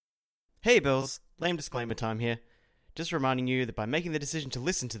Hey Bills, lame disclaimer time here. Just reminding you that by making the decision to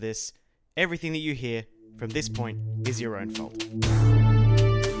listen to this, everything that you hear from this point is your own fault.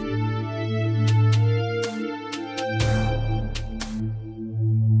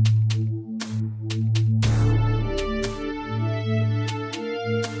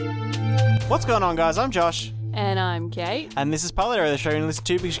 What's going on, guys? I'm Josh. And I'm Kate. And this is Polydor, the show you listen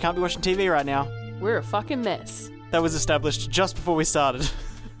to because you can't be watching TV right now. We're a fucking mess. That was established just before we started.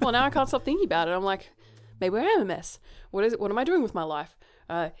 Well, now I can't stop thinking about it. I'm like, maybe I am a mess. What is it? What am I doing with my life?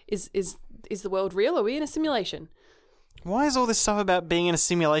 Is the world real? Are we in a simulation? Why is all this stuff about being in a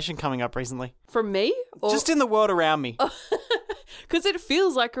simulation coming up recently? From me? Or... Just in the world around me. Because it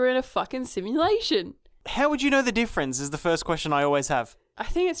feels like we're in a fucking simulation. How would you know the difference is the first question I always have. I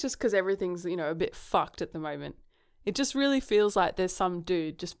think it's just because everything's, a bit fucked at the moment. It just really feels like there's some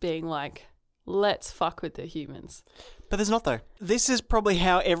dude just being like, let's fuck with the humans. But there's not, though. This is probably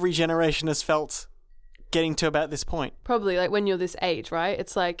how every generation has felt getting to about this point. Probably, like when you're this age, right?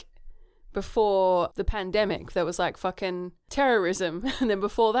 It's like before the pandemic, there was like fucking terrorism. And then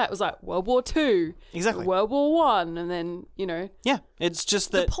before that was like World War II. Exactly. World War I. And then, Yeah, it's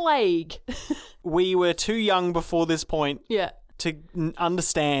just that the plague. we were too young before this point to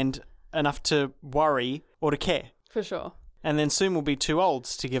understand enough to worry or to care. For sure. And then soon we'll be too old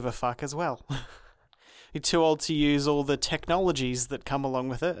to give a fuck as well. You're too old to use all the technologies that come along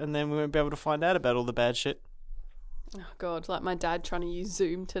with it, and then we won't be able to find out about all the bad shit. Oh, God, like my dad trying to use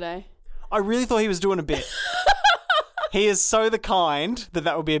Zoom today. I really thought he was doing a bit. He is so the kind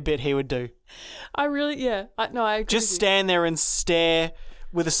that would be a bit he would do. I agree. Just stand there and stare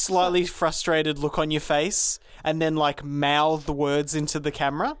with a slightly frustrated look on your face, and then like mouth the words into the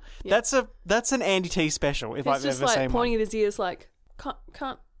camera. Yeah. That's an Andy T special if I've ever seen one. He's just like pointing at his ears like,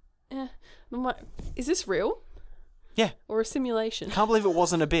 can't. I'm like, is this real? Yeah. Or a simulation? Can't believe it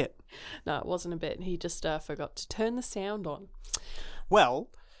wasn't a bit. No, it wasn't a bit. He just forgot to turn the sound on. Well,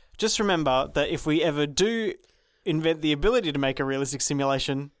 just remember that if we ever do invent the ability to make a realistic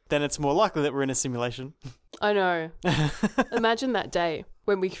simulation, then it's more likely that we're in a simulation. I know. Imagine that day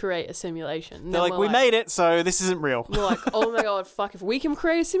when we create a simulation. They're like, we made it, so this isn't real. We're like, oh my God, fuck, if we can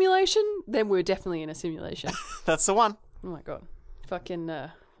create a simulation, then we're definitely in a simulation. That's the one. Oh my God. Fucking,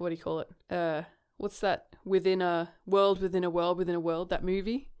 what do you call it? What's that? Within a world, within a world, within a world, that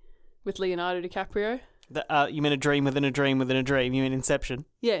movie with Leonardo DiCaprio? You mean a dream within a dream within a dream? You mean Inception?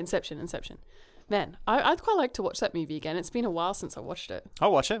 Yeah, Inception. Man, I'd quite like to watch that movie again. It's been a while since I watched it.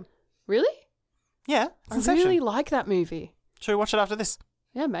 I'll watch it. Really? Yeah, it's I Inception. really like that movie. Should we watch it after this?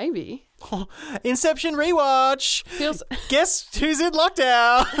 Yeah, maybe. Inception rewatch. Guess who's in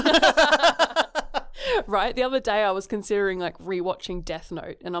lockdown? Right? The other day I was considering like rewatching Death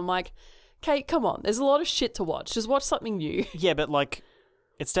Note, and I'm like, Kate, come on. There's a lot of shit to watch. Just watch something new. Yeah, but like,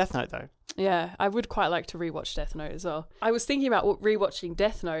 it's Death Note though. Yeah, I would quite like to rewatch Death Note as well. I was thinking about rewatching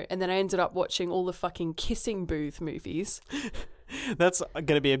Death Note, and then I ended up watching all the fucking Kissing Booth movies. That's going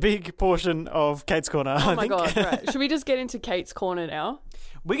to be a big portion of Kate's Corner, Oh my God, right. Should we just get into Kate's Corner now?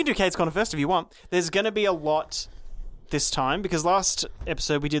 We can do Kate's Corner first if you want. There's going to be a lot this time because last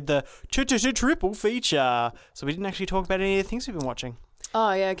episode we did the triple feature. So we didn't actually talk about any of the things we've been watching.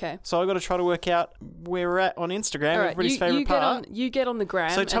 Oh, yeah, okay. So I've got to try to work out where we're at on Instagram, right, everybody's favourite part. You get on the gram.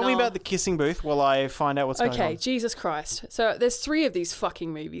 So tell me about the Kissing Booth while I find out what's going on. Okay, Jesus Christ. So there's 3 of these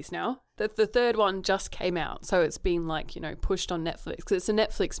fucking movies now. The third one just came out. So it's been like, pushed on Netflix because it's a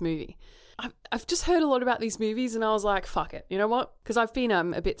Netflix movie. I've just heard a lot about these movies and I was like, fuck it. You know what? Because I've been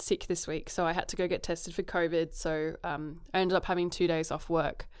a bit sick this week. So I had to go get tested for COVID. So I ended up having 2 days off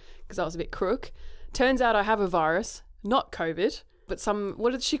work because I was a bit crook. Turns out I have a virus, not COVID. But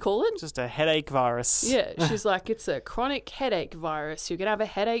what did she call it? Just a headache virus. Yeah, she's like, it's a chronic headache virus. You're going to have a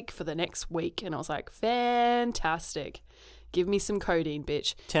headache for the next week. And I was like, fantastic. Give me some codeine,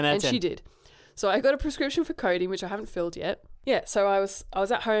 bitch. 10 out of 10. And she did. So I got a prescription for codeine, which I haven't filled yet. Yeah, so I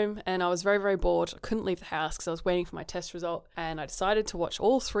was at home and I was very, very bored. I couldn't leave the house because I was waiting for my test result. And I decided to watch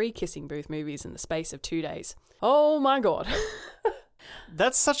all 3 Kissing Booth movies in the space of 2 days. Oh my God.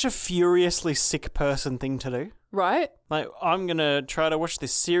 That's such a furiously sick person thing to do. Right? Like, I'm going to try to watch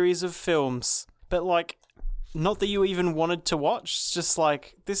this series of films, but like, not that you even wanted to watch. It's just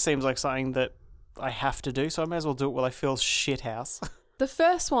like, this seems like something that I have to do, so I may as well do it while I feel shithouse. The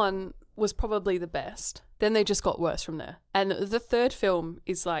first one was probably the best. Then they just got worse from there. And the third film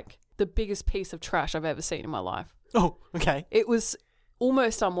is like the biggest piece of trash I've ever seen in my life. Oh, okay. It was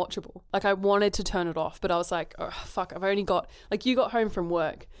almost unwatchable. Like I wanted to turn it off, but I was like, oh, fuck, I've only got, like you got home from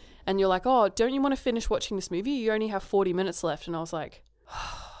work and you're like, oh, don't you want to finish watching this movie? You only have 40 minutes left. And I was like,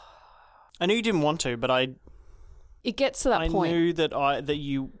 I knew you didn't want to, but it gets to that point. I knew that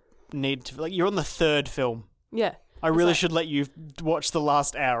you need to, like, you're on the third film. Yeah. I really should let you watch the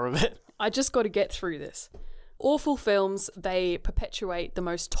last hour of it. I just got to get through this. Awful films, they perpetuate the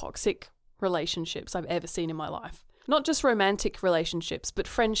most toxic relationships I've ever seen in my life. Not just romantic relationships, but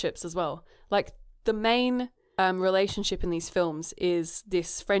friendships as well. Like, the main relationship in these films is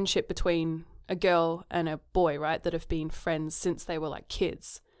this friendship between a girl and a boy, right, that have been friends since they were like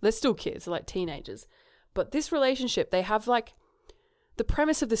kids. They're still kids, they're like teenagers. But this relationship, they have like, the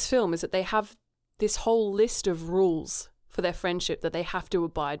premise of this film is that they have this whole list of rules for their friendship that they have to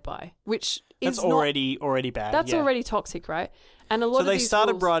abide by, which is already bad. That's already toxic, right? And a lot so of they these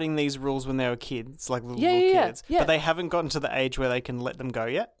started rules, writing these rules when they were kids, like little kids, yeah. but they haven't gotten to the age where they can let them go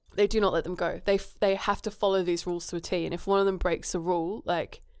yet. They do not let them go. They have to follow these rules to a T, and if one of them breaks the rule,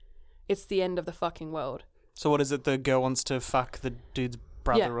 like, it's the end of the fucking world. So what is it? The girl wants to fuck the dude's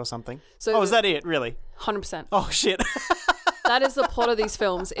brother or something? So is that it? Really? 100%. Oh, shit. That is the plot of these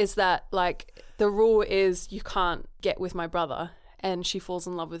films, is that, like, the rule is you can't get with my brother, and she falls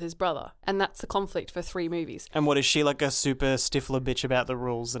in love with his brother. And that's the conflict for 3 movies. And what, is she like a super stifler bitch about the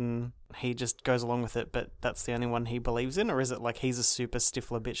rules and he just goes along with it, but that's the only one he believes in? Or is it like he's a super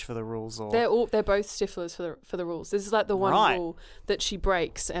stifler bitch for the rules? Or They're both stiflers for the rules. This is like the one rule that she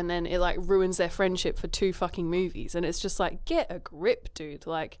breaks, and then it like ruins their friendship for 2 fucking movies. And it's just like, get a grip, dude.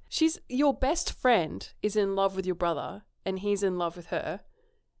 Like, your best friend is in love with your brother and he's in love with her.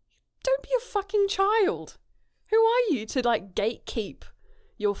 Don't be a fucking child. Who are you to like gatekeep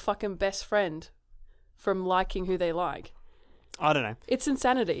your fucking best friend from liking who they like? I don't know. It's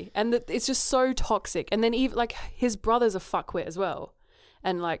insanity, and it's just so toxic. And then even like his brother's a fuckwit as well,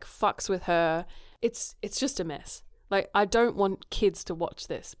 and like fucks with her. It's just a mess. Like, I don't want kids to watch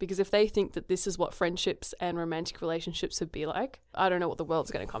this, because if they think that this is what friendships and romantic relationships would be like, I don't know what the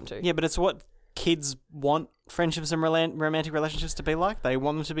world's going to come to. Yeah, but it's what kids want friendships and romantic relationships to be like. They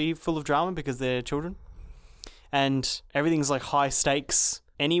want them to be full of drama because they're children. And everything's like high stakes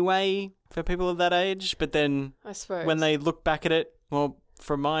anyway for people of that age. But then I suppose when they look back at it, well,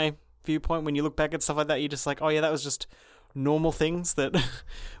 from my viewpoint, when you look back at stuff like that, you're just like, oh yeah, that was just normal things that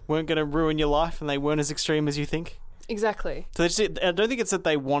weren't going to ruin your life, and they weren't as extreme as you think. Exactly. So I don't think it's that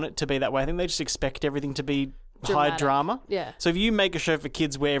they want it to be that way. I think they just expect everything to be high drama. Yeah. So if you make a show for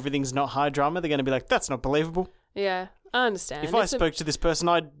kids where everything's not high drama, they're going to be like, that's not believable. Yeah, I understand. If I spoke to this person,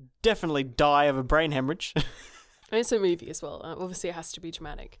 I'd definitely die of a brain hemorrhage. And it's a movie as well. Obviously, it has to be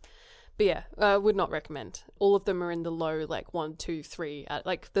dramatic. But yeah, would not recommend. All of them are in the low, like 1, 2, 3.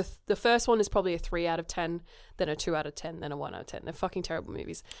 Like the first one is probably a 3 out of 10, then a 2 out of 10, then a 1 out of 10. They're fucking terrible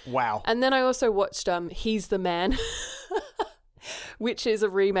movies. Wow. And then I also watched He's the Man, which is a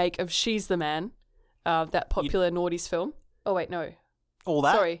remake of She's the Man, that popular noughties film. Oh wait, no. All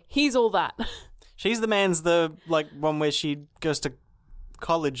that? Sorry, He's All That. She's the Man's the like one where she goes to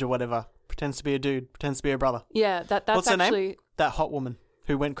college or whatever. Pretends to be a dude, pretends to be a brother. Yeah, that's What's actually her name? That hot woman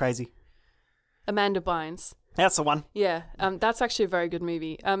who went crazy. Amanda Bynes. That's the one. Yeah, that's actually a very good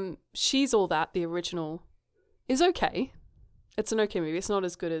movie. She's All That, the original, is okay. It's an okay movie. It's not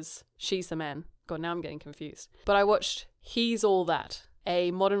as good as She's the Man. God, now I'm getting confused. But I watched He's All That,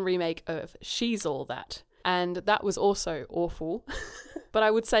 a modern remake of She's All That, and that was also awful. But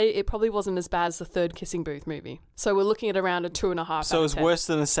I would say it probably wasn't as bad as the third Kissing Booth movie. So we're looking at around a 2.5. So it was worse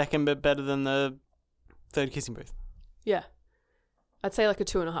than the second, but better than the third Kissing Booth. Yeah, I'd say like a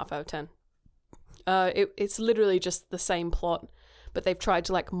 2.5 out of 10. It's literally just the same plot, but they've tried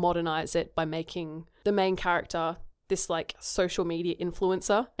to like modernize it by making the main character this like social media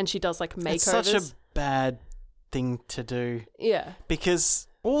influencer, and she does like makeovers. It's such a bad thing to do. Yeah, because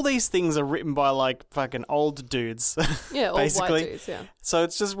all these things are written by like fucking old dudes. Yeah, old basically. white dudes, yeah. So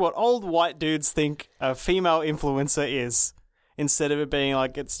it's just what old white dudes think a female influencer is, instead of it being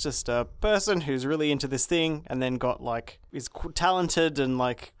like it's just a person who's really into this thing and then got like is talented and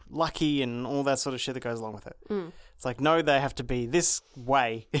like lucky and all that sort of shit that goes along with it. Mm. It's like, no, they have to be this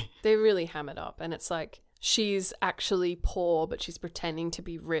way. They really ham it up, and it's like she's actually poor but she's pretending to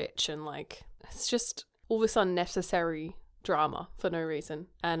be rich, and like it's just all this unnecessary drama for no reason.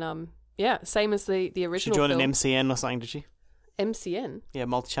 And yeah, same as the original She joined film. an MCN or something, did she? MCN? Yeah,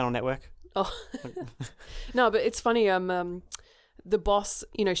 multi-channel network. Oh. No, but it's funny, the boss,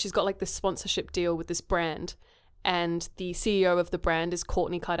 you know, she's got like this sponsorship deal with this brand, and the CEO of the brand is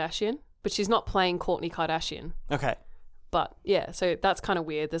Kourtney Kardashian, but she's not playing Kourtney Kardashian. Okay. But yeah, so that's kind of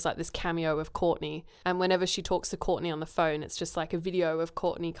weird. There's like this cameo of Kourtney, and whenever she talks to Kourtney on the phone, it's just like a video of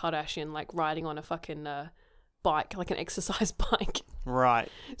Kourtney Kardashian like riding on a fucking bike, like an exercise bike. Right.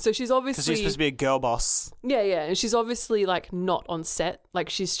 So she's obviously... Because she's supposed to be a girl boss. Yeah, and she's obviously like not on set. Like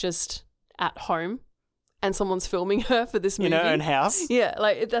she's just at home, and someone's filming her for this movie. In her own house. Yeah,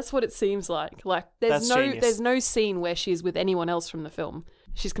 like that's what it seems like. Like That's genius. there's no scene where she's with anyone else from the film.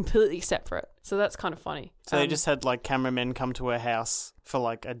 She's completely separate. So that's kind of funny. So they just had like cameramen come to her house for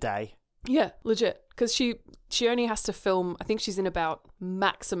like a day. Yeah, legit. Because she only has to film, I think she's in about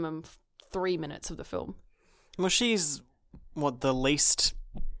maximum 3 minutes of the film. Well, she's the least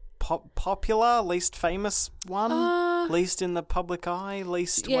popular, least famous one? Least in the public eye,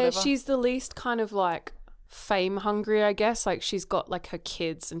 least Yeah, whatever? she's the least kind of like fame hungry, I guess. Like she's got like her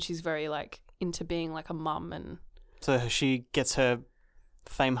kids and she's very like into being like a mum and... So she gets her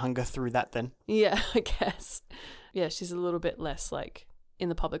fame hunger through that then. Yeah, I guess. Yeah, she's a little bit less like in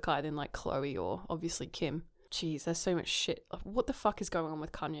the public eye than like Chloe or obviously Kim. Jeez, there's so much shit. What the fuck is going on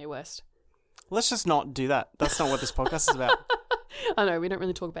with Kanye West? Let's just not do that. That's not what this podcast is about. I know, we don't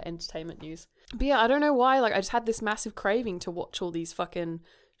really talk about entertainment news. But yeah, I don't know why. Like, I just had this massive craving to watch all these fucking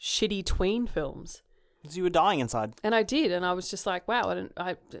shitty tween films. Because you were dying inside. And I did, and I was just like, wow,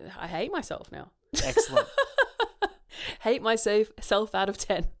 I hate myself now. Excellent. Hate myself out of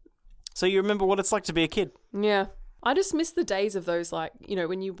 10. So you remember what it's like to be a kid? Yeah. I just miss the days of those, like, you know,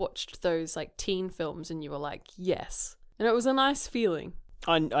 when you watched those, like, teen films and you were like, yes. And it was a nice feeling.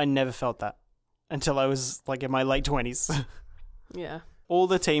 I never felt that until I was, like, in my late 20s. Yeah. All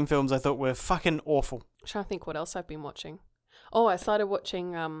the teen films I thought were fucking awful. I'm trying to think what else I've been watching. Oh, I started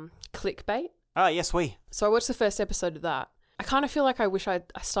watching Clickbait. Ah, yes, we. So I watched the first episode of that. I kind of feel like I wish I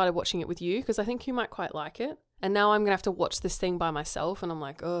started watching it with you because I think you might quite like it. And now I'm going to have to watch this thing by myself and I'm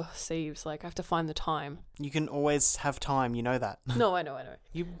like, oh, Sieves, like I have to find the time. You can always have time, you know that. No, I know.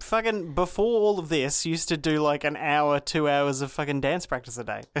 You fucking, before all of this, used to do like an hour, 2 hours of fucking dance practice a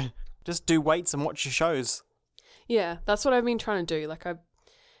day. Just do weights and watch your shows. Yeah, that's what I've been trying to do. Like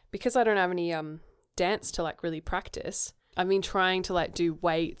because I don't have any dance to like really practice, I've been trying to like do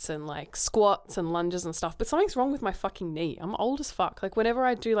weights and like squats and lunges and stuff, but something's wrong with my fucking knee. I'm old as fuck. Like whenever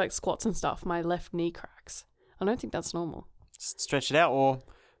I do like squats and stuff, my left knee cracks. I don't think that's normal. Stretch it out or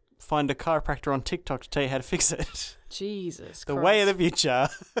find a chiropractor on TikTok to tell you how to fix it. Jesus Christ. The way of the future.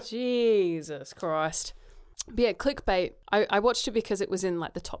 Jesus Christ. But yeah, Clickbait, I watched it because it was in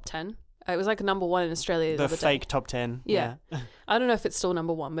like the top 10. It was like number 1 in Australia the other fake day. top 10. Yeah. I don't know if it's still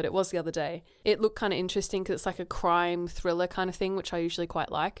number 1, but it was the other day. It looked kind of interesting because it's like a crime thriller kind of thing, which I usually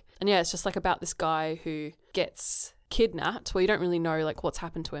quite like. And yeah, it's just like about this guy who gets kidnapped. Well, you don't really know like what's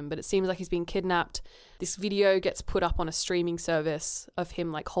happened to him, but it seems like he's been kidnapped. This video gets put up on a streaming service of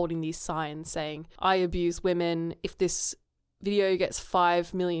him like holding these signs saying, I abuse women. If this video gets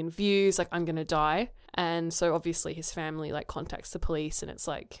 5 million views, like I'm going to die. And so obviously his family like contacts the police and it's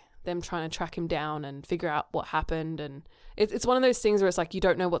like them trying to track him down and figure out what happened. And it's one of those things where it's like you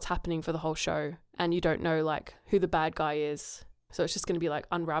don't know what's happening for the whole show and you don't know like who the bad guy is. So it's just going to be like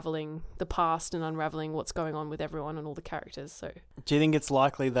unraveling the past and unraveling what's going on with everyone and all the characters. So do you think it's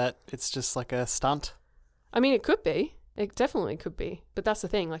likely that it's just like a stunt? I mean, it could be. It definitely could be. But that's the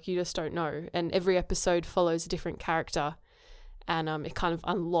thing, like you just don't know. And every episode follows a different character and it kind of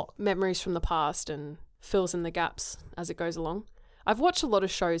unlocks memories from the past and fills in the gaps as it goes along. I've watched a lot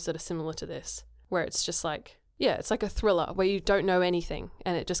of shows that are similar to this, where it's just like, yeah, it's like a thriller where you don't know anything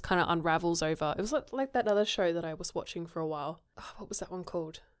and it just kind of unravels over. It was like that other show that I was watching for a while. Oh, what was that one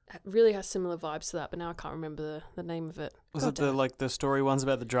called? It really has similar vibes to that, but now I can't remember the name of it. Was it the story ones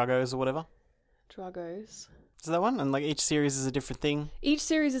about the druggos or whatever? Druggos. Is that one? And like each series is a different thing? Each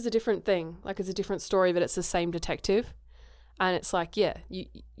series is a different thing. Like it's a different story, but it's the same detective. And it's like, yeah,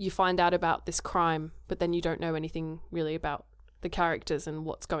 you find out about this crime, but then you don't know anything really about the characters and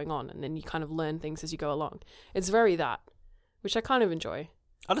what's going on. And then you kind of learn things as you go along. It's very that, which I kind of enjoy.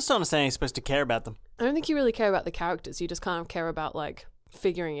 I just don't understand how you're supposed to care about them. I don't think you really care about the characters. You just kind of care about like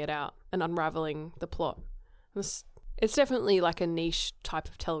figuring it out and unraveling the plot. It's definitely like a niche type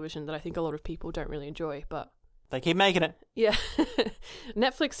of television that I think a lot of people don't really enjoy, but they keep making it. Yeah.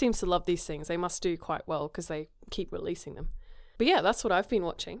 Netflix seems to love these things. They must do quite well because they keep releasing them. But yeah, that's what I've been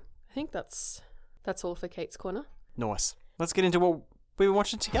watching. I think that's all for Kate's Corner. Nice. Let's get into what we've been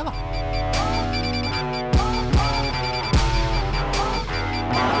watching together.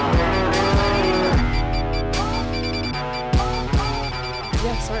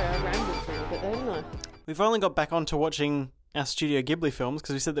 Yeah, sorry, I rambled for a little bit there, didn't I? We've only got back onto watching our Studio Ghibli films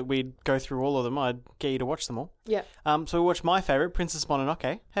because we said that we'd go through all of them. I'd get you to watch them all. Yeah. So we watched my favourite, Princess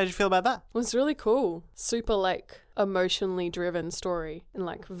Mononoke. How did you feel about that? It was really cool. Super, like, emotionally driven story and,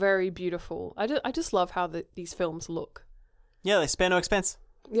 like, very beautiful. I just love how these films look. Yeah, they spare no expense.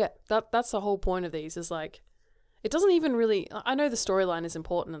 Yeah, that's the whole point of these is, like, it doesn't even really... I know the storyline is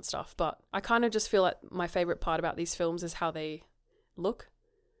important and stuff, but I kind of just feel like my favourite part about these films is how they look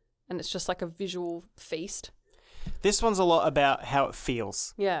and it's just like a visual feast. This one's a lot about how it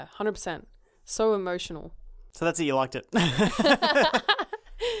feels. Yeah, 100%. So emotional. So that's it, you liked it.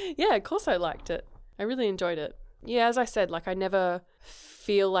 Yeah, of course I liked it. I really enjoyed it. Yeah, as I said, like I never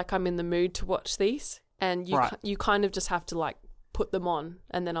feel like I'm in the mood to watch these, and you kind of just have to like put them on,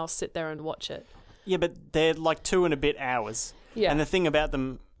 and then I'll sit there and watch it. Yeah, but they're like 2 and a bit hours. Yeah. And the thing about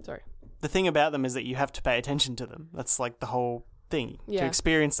them is that you have to pay attention to them. That's like the whole thing. Yeah. To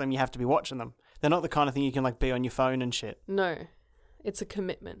experience them, you have to be watching them. They're not the kind of thing you can like be on your phone and shit. No, it's a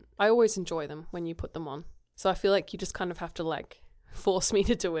commitment. I always enjoy them when you put them on. So I feel like you just kind of have to like force me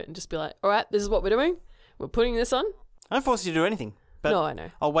to do it and just be like, all right, this is what we're doing. We're putting this on. I don't force you to do anything. But No, I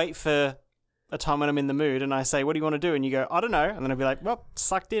know. I'll wait for a time when I'm in the mood and I say, what do you want to do? And you go, I don't know. And then I'll be like, well,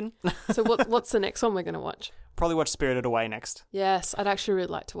 sucked in. So what's the next one we're going to watch? Probably watch Spirited Away next. Yes, I'd actually really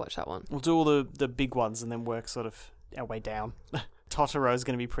like to watch that one. We'll do all the big ones and then work sort of our way down. Totoro's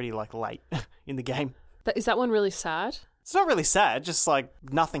going to be pretty like late in the game. Is that one really sad? It's not really sad, just like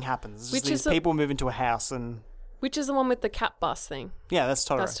nothing happens. It's just these people move into a house and... Which is the one with the cat bus thing? Yeah, that's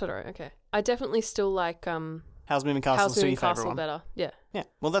Totoro. That's Totoro, okay. I definitely still like Howl's Moving Castle Howl's is still Moving your favourite Castle one. better. Yeah. Yeah,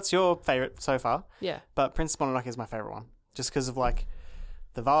 well that's your favourite so far. Yeah. But Princess Mononoke is my favourite one. Just because of like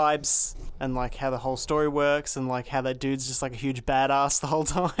the vibes and like how the whole story works and like how that dude's just like a huge badass the whole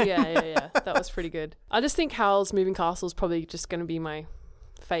time. Yeah. That was pretty good. I just think Howl's Moving Castle is probably just going to be my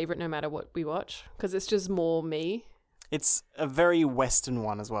favourite no matter what we watch because it's just more me. It's a very Western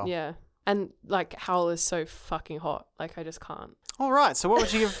one as well. Yeah. And like Howl is so fucking hot. Like I just can't. All right, so what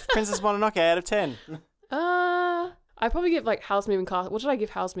would you give Princess Mononoke out of 10? I probably give like Howl's Moving Castle. What did I give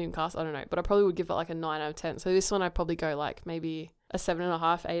Howl's Moving Castle? I don't know, but I probably would give it like a 9 out of 10. So this one I'd probably go like maybe a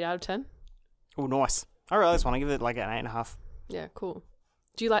 7.5, 8 out of 10. Oh, nice. I really like this one. I give it like an 8.5. Yeah, cool.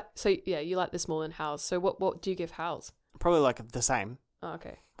 Do you like? So yeah, you like this more than Howl's. So what do you give Howl's? Probably like the same. Oh,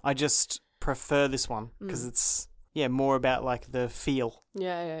 okay. I just prefer this one because it's more about like the feel.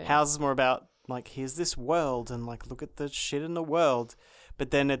 Yeah. Howl's is more about like here's this world and like look at the shit in the world,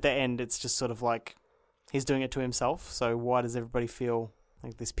 but then at the end it's just sort of like he's doing it to himself. So why does everybody feel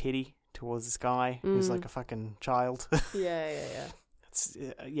like this pity towards this guy who's like a fucking child? Yeah. It's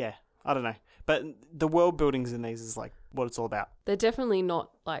I don't know, but the world buildings in these is like what it's all about. They're definitely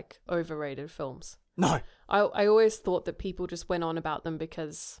not like overrated films. No. I always thought that people just went on about them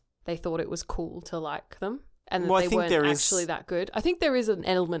because they thought it was cool to like them and that they weren't actually that good. I think there is an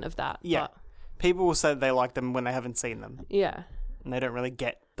element of that. Yeah. But people will say that they like them when they haven't seen them. yeah. And they don't really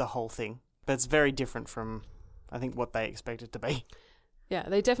get the whole thing. But it's very different from, I think, what they expect it to be. Yeah,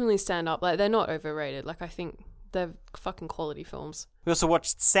 they definitely stand up. Like, they're not overrated. Like, I think they're fucking quality films. We also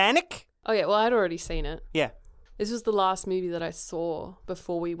watched Sonic. Oh, yeah. Well, I'd already seen it. Yeah. This was the last movie that I saw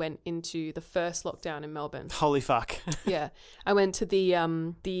before we went into the first lockdown in Melbourne. Holy fuck. Yeah. I went to the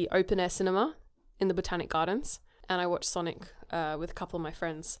open air cinema in the Botanic Gardens and I watched Sonic with a couple of my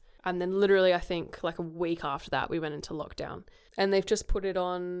friends. And then literally, I think like a week after that, we went into lockdown. And they've just put it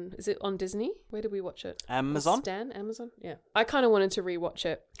on, is it on Disney? Where did we watch it? Amazon? Amazon? Yeah. I kind of wanted to rewatch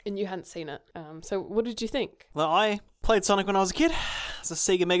it and you hadn't seen it. So what did you think? Well, I played Sonic when I was a kid. As a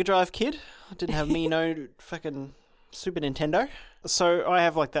Sega Mega Drive kid. I didn't have no fucking Super Nintendo. So I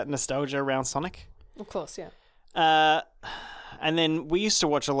have like that nostalgia around Sonic. Of course, yeah. And then we used to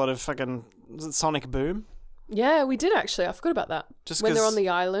watch a lot of fucking Sonic Boom. Yeah, we did actually. I forgot about that. Just when they're 'cause- on the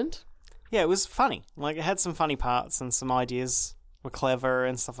island. Yeah, it was funny. Like, it had some funny parts and some ideas were clever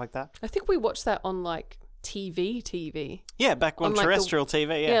and stuff like that. I think we watched that on like TV. Yeah, back when On, like, terrestrial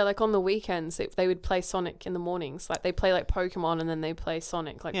TV, Yeah, like on the weekends, they would play Sonic in the mornings. Like they play like Pokemon and then they play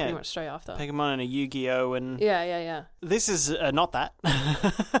Sonic like pretty much straight after. Pokemon and a Yu-Gi-Oh! And Yeah. this is not that.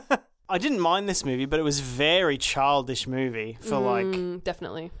 I didn't mind this movie, but it was very childish movie for like...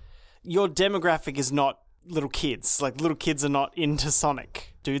 Definitely. Your demographic is not little kids. Like, little kids are not into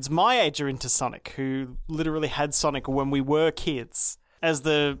Sonic. Dudes my age are into Sonic, who literally had Sonic when we were kids. As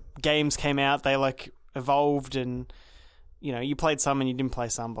the games came out, they like evolved and, you know, you played some and you didn't play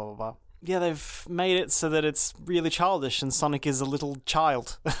some, blah, blah, blah. Yeah, they've made it so that it's really childish and Sonic is a little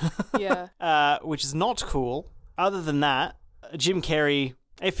child. Yeah. Which is not cool. Other than that, Jim Carrey,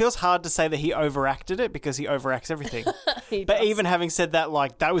 it feels hard to say that he overacted it because he overacts everything. But even having said that,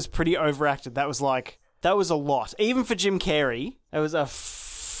 like, that was pretty overacted. That was a lot. Even for Jim Carrey, there was a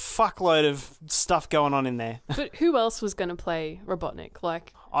fuckload of stuff going on in there. But who else was going to play Robotnik?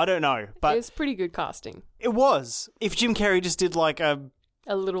 Like, I don't know, but it was pretty good casting. It was. If Jim Carrey just did like a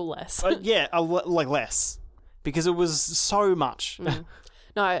little less. Like less. Because it was so much.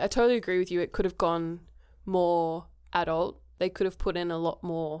 No, I totally agree with you. It could have gone more adult. They could have put in a lot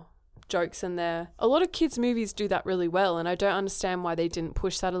more jokes in there. A lot of kids' movies do that really well, and I don't understand why they didn't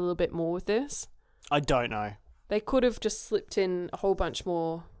push that a little bit more with this. I don't know. They could have just slipped in a whole bunch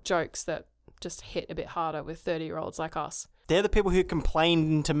more jokes that just hit a bit harder with 30-year-olds like us. They're the people who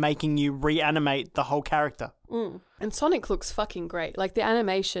complained into making you reanimate the whole character. And Sonic looks fucking great. Like the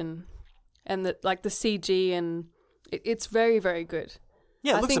animation and the CG, and it's very, very good.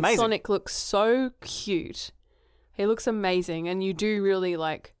 Yeah, it looks amazing. Sonic looks so cute. He looks amazing, and you do really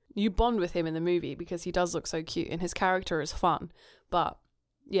you bond with him in the movie because he does look so cute and his character is fun. But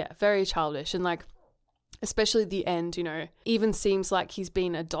yeah, very childish, and especially the end, even seems like he's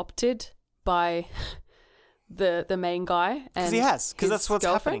been adopted by the main guy. Because that's what's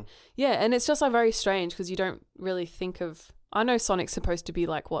happening. Yeah, and it's just very strange because you don't really think of... I know Sonic's supposed to be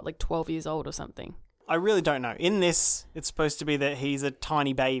 12 years old or something. I really don't know. In this, it's supposed to be that he's a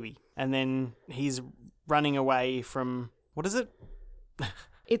tiny baby and then he's running away from... What is it?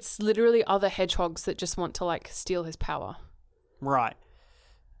 It's literally other hedgehogs that just want to steal his power. Right.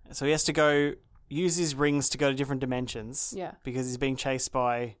 So he has to go use his rings to go to different dimensions. Yeah. Because he's being chased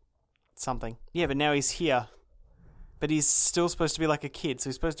by something. Yeah, but now he's here. But he's still supposed to be like a kid, so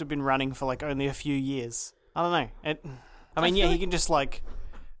he's supposed to have been running for only a few years. I don't know. He can just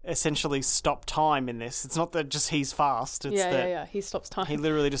essentially stop time in this. It's not that just he's fast. It's that he stops time. he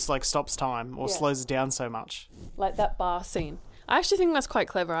literally just stops time or slows it down so much. Like that bar scene. I actually think that's quite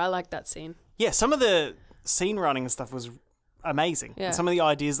clever. I like that scene. Yeah, some of the scene running and stuff was amazing. Yeah. And some of the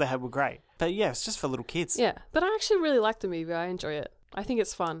ideas they had were great. But yeah, it's just for little kids. Yeah, but I actually really like the movie. I enjoy it. I think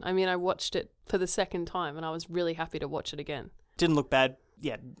it's fun. I mean, I watched it for the second time and I was really happy to watch it again. Didn't look bad.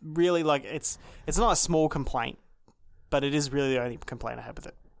 Yeah, really it's not a small complaint, but it is really the only complaint I have with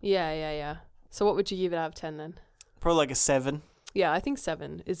it. Yeah. So what would you give it out of 10 then? Probably a 7. Yeah, I think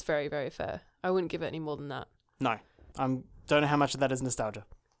 7 is very, very fair. I wouldn't give it any more than that. No. Don't know how much of that is nostalgia.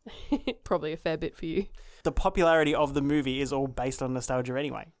 Probably a fair bit for you. The popularity of the movie is all based on nostalgia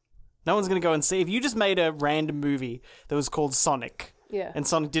anyway. No one's going to go and see... If you just made a random movie that was called Sonic... Yeah. And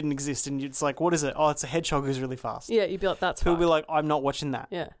Sonic didn't exist, and it's what is it? Oh, it's a hedgehog who's really fast. Yeah, you'd be like, that's People fine. will be like, I'm not watching that.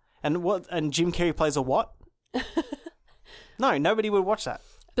 Yeah. And Jim Carrey plays a what? No, nobody would watch that.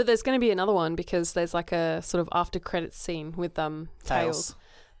 But there's going to be another one because there's a sort of after credits scene with Tails.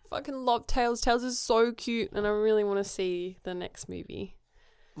 Fucking love Tails. Tails is so cute, and I really want to see the next movie.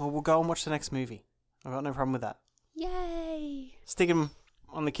 Well, we'll go and watch the next movie. I've got no problem with that. Yay! Stick him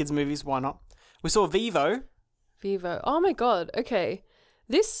on the kids' movies, why not? We saw Vivo. Oh my god, okay.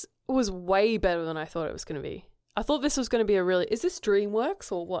 This was way better than I thought it was going to be. I thought this was going to be is this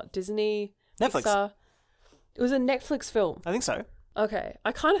DreamWorks or what? Disney? Netflix. Pixar? It was a Netflix film. I think so. Okay,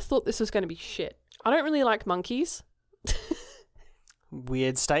 I kind of thought this was going to be shit. I don't really like monkeys.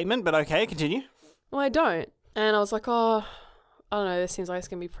 Weird statement, but okay, continue. Well, I don't. And I was like, oh, I don't know, this seems like it's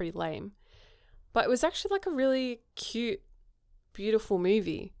going to be pretty lame. But it was actually a really cute, beautiful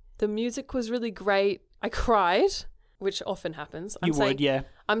movie. The music was really great. I cried, which often happens. Yeah.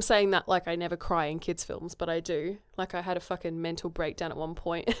 I'm saying that I never cry in kids' films, but I do. I had a fucking mental breakdown at one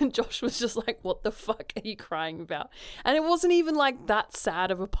point, and Josh was just like, what the fuck are you crying about? And it wasn't even that sad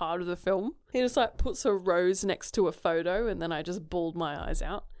of a part of the film. He just puts a rose next to a photo, and then I just bawled my eyes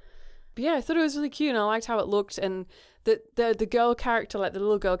out. But yeah, I thought it was really cute, and I liked how it looked, and the girl character, the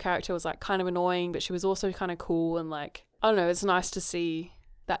little girl character was kind of annoying, but she was also kind of cool, and I don't know, it's nice to see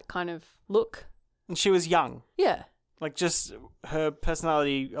that kind of look. And she was young. Yeah. Just her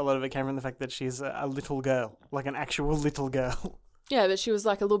personality, a lot of it came from the fact that she's a little girl, an actual little girl. Yeah, but she was a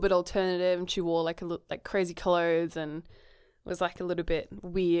little bit alternative, and she wore crazy clothes and was a little bit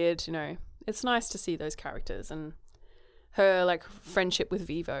weird, It's nice to see those characters, and her friendship with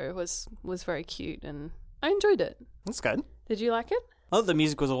Vivo was very cute, and I enjoyed it. That's good. Did you like it? I thought the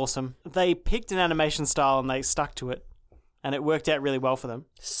music was awesome. They picked an animation style and they stuck to it, and it worked out really well for them.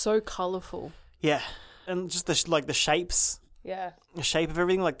 So colourful. Yeah. And just the shapes. Yeah. The shape of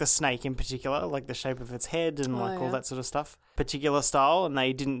everything, the snake in particular, the shape of its head and all that sort of stuff. Particular style, and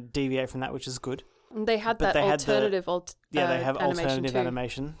they didn't deviate from that, which is good. And they had that alternative they have alternative too.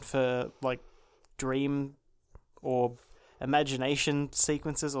 animation for dream or imagination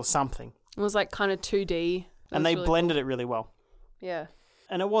sequences or something. It was kind of 2D. And they really blended it really well. Yeah.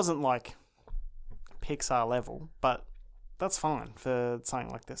 And it wasn't Pixar level, but that's fine for something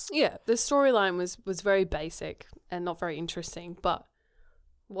like this. Yeah, the storyline was very basic and not very interesting, but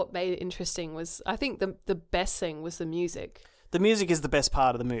what made it interesting was, I think the best thing was the music. The music is the best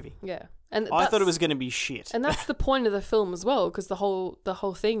part of the movie. Yeah. And I thought it was going to be shit. And that's the point of the film as well, because the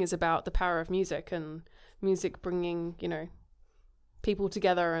whole thing is about the power of music, and music bringing, people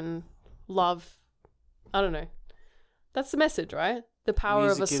together and love. I don't know. That's the message, right? the power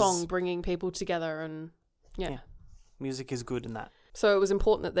of a Music song is- bringing people together, and yeah. Music is good in that. So it was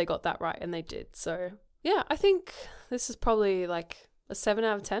important that they got that right, and they did. So yeah, I think this is probably like a 7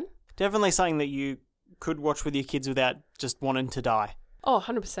 out of 10. Definitely something that you could watch with your kids without just wanting to die. Oh,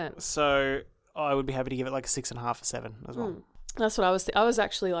 100%. So I would be happy to give it like a 6.5 or 7 as well. That's what I was. I was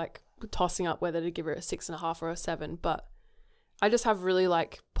actually like tossing up whether to give it a 6.5 or a 7, but I just have really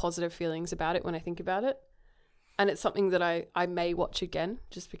like positive feelings about it when I think about it, and it's something that I may watch again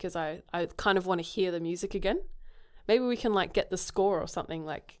just because I kind of want to hear the music again. Maybe we can like get the score or something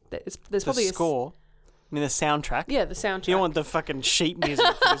like. There's probably The score. I mean, the soundtrack. Yeah, the soundtrack. You don't want the fucking sheet music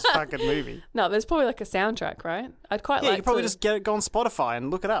for this fucking movie. No, there's probably like a soundtrack, right? I'd quite Yeah, like you could probably to, just go on Spotify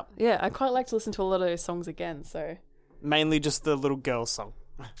and look it up. Yeah, I'd quite like to listen to a lot of those songs again. So, Mainly just the little girl song.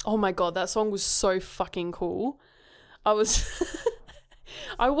 oh my god, that song was so fucking cool. I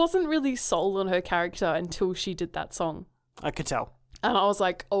wasn't really sold on her character until she did that song, I could tell. and I was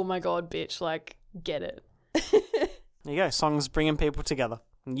like, oh my god, bitch, like get it. There you go. Songs bringing people together.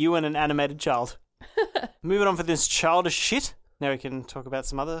 You and an animated child. Moving on for this childish shit. Now we can talk about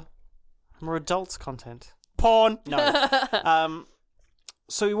some other more adult content. Porn. No.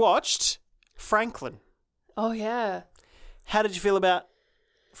 So we watched Franklin. Oh yeah. How did you feel about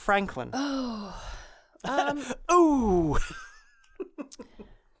Franklin? Oh. Ooh.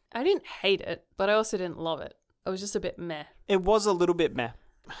 I didn't hate it, but I also didn't love it. It was just a bit meh. It was a little bit meh.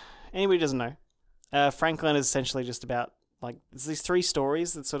 Anybody who doesn't know, Franklin is essentially just about like there's these 3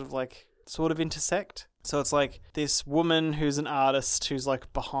 stories that sort of intersect. So it's like this woman who's an artist who's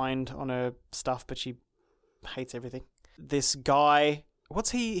like behind on her stuff, but she hates everything. This guy,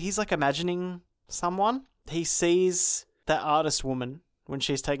 he's like imagining someone. He sees that artist woman when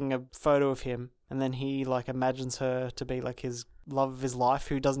she's taking a photo of him, and then he like imagines her to be like his love of his life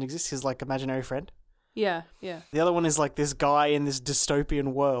who doesn't exist, his like imaginary friend. Yeah, yeah. The other one is like this guy in this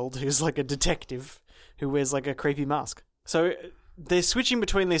dystopian world who's like a detective who wears like a creepy mask. So they're switching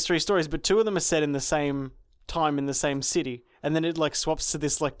between these 3 stories, but 2 of them are set in the same time in the same city, and then it like swaps to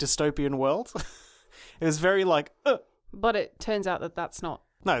this like dystopian world. It was very like, But it turns out that that's not.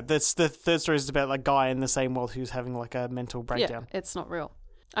 No, that's the third story is about like guy in the same world who's having like a mental breakdown. Yeah, it's not real.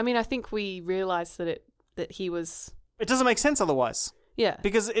 I mean, I think we realized that he was. It doesn't make sense otherwise. Yeah.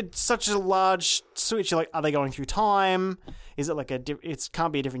 Because it's such a large switch. You're like, are they going through time? Is it like it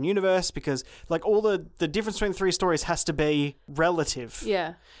can't be a different universe? Because like all the difference between the 3 stories has to be relative.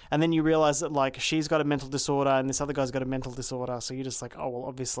 Yeah. And then you realize that like she's got a mental disorder and this other guy's got a mental disorder. So you're just like, oh, well,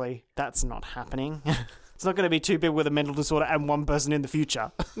 obviously that's not happening. It's not going to be 2 people with a mental disorder and 1 person in the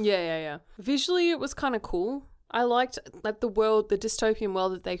future. Yeah. Visually, it was kind of cool. I liked like the dystopian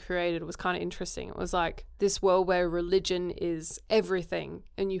world that they created was kind of interesting. It was like this world where religion is everything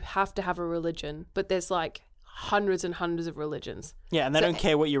and you have to have a religion, but there's like hundreds and hundreds of religions. Yeah, and they don't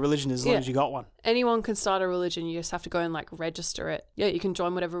care what your religion is as long as you got one. Anyone can start a religion. You just have to go and like register it. Yeah, you can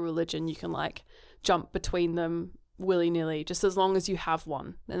join whatever religion. You can like jump between them willy-nilly just as long as you have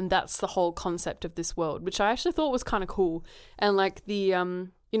one. And that's the whole concept of this world, which I actually thought was kind of cool. And like the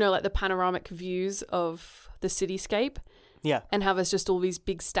like the panoramic views of the cityscape. Yeah. And how there's just all these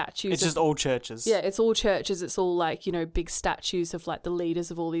big statues. It's just all churches. Yeah, it's all churches. It's all like, big statues of like the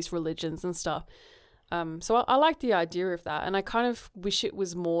leaders of all these religions and stuff. So I like the idea of that. And I kind of wish it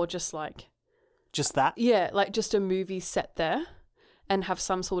was more just like... Just that? Yeah, like just a movie set there and have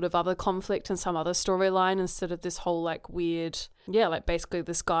some sort of other conflict and some other storyline instead of this whole like weird... Yeah, like basically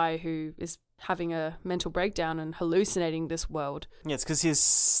this guy who is having a mental breakdown and hallucinating this world. Yeah, it's because his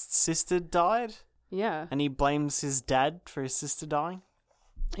sister died. Yeah. And he blames his dad for his sister dying.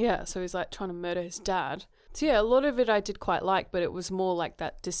 Yeah, so he's like trying to murder his dad. So yeah, a lot of it I did quite like, but it was more like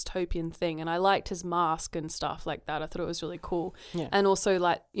that dystopian thing. And I liked his mask and stuff like that. I thought it was really cool. Yeah. And also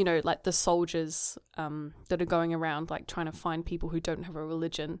like, like the soldiers that are going around like trying to find people who don't have a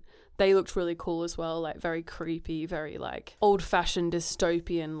religion. They looked really cool as well, like very creepy, very like old-fashioned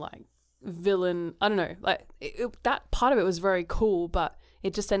dystopian like villain. I don't know, like that part of it was very cool, but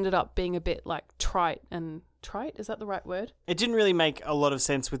it just ended up being a bit like trite. Is that the right word? It didn't really make a lot of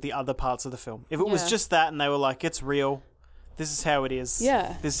sense with the other parts of the film. If it was Yeah. just that and they were like, it's real, this is how it is,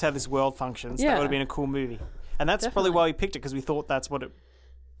 Yeah. this is how this world functions, Yeah. that would have been a cool movie. And that's probably Definitely. why we picked it, because we thought that's what it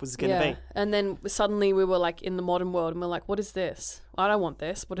was going to be. And then suddenly we were like in the modern world and we're like, what is this? I don't want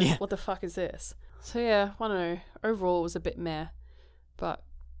this. What the fuck is this? So yeah, I don't know. Overall it was a bit meh, but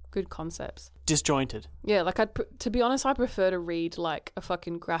good concepts. Disjointed. Yeah, like to be honest, I prefer to read like a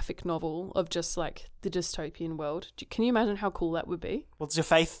fucking graphic novel of just like the dystopian world. Can you imagine how cool that would be? What's your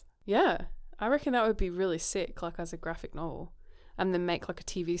faith? Yeah, I reckon that would be really sick, like as a graphic novel, and then make like a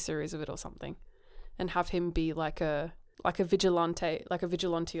TV series of it or something, and have him be like a like a vigilante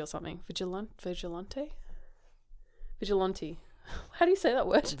or something. Vigilante. How do you say that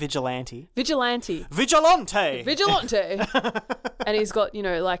word? Vigilante. Vigilante. And he's got, you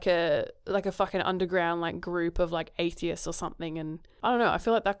know, like a fucking underground like group of like atheists or something, and I don't know, I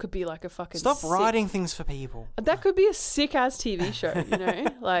feel like that could be like a fucking Stop writing things for people. That could be a sick ass TV show, you know?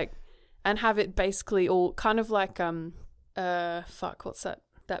 Like, and have it basically all kind of like what's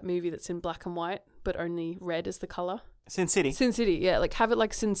that movie that's in black and white but only red is the color? Sin City. Sin City, yeah. Like have it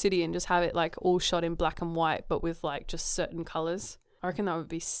like Sin City and just have it like all shot in black and white but with like just certain colors. I reckon that would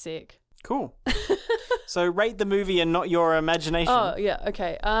be sick. Cool. So rate the movie and not your imagination. Oh, yeah,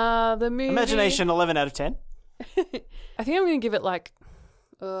 okay. The movie... Imagination, 11 out of 10. I think I'm going to give it like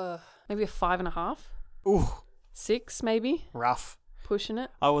maybe a 5.5. Ooh. 6 maybe. Rough. Pushing it.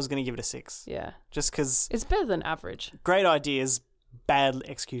 I was going to give it a 6. Yeah. Just because... It's better than average. Great ideas, bad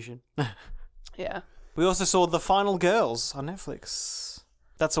execution. Yeah. We also saw The Final Girls on Netflix.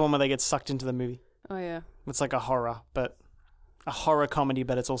 That's the one where they get sucked into the movie. Oh, yeah. It's like a horror comedy,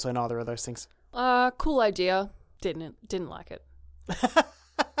 but it's also neither of those things. Cool idea. Didn't like it.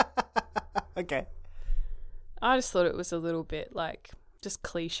 Okay. I just thought it was a little bit like just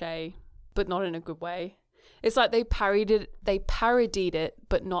cliche, but not in a good way. It's like they parodied it,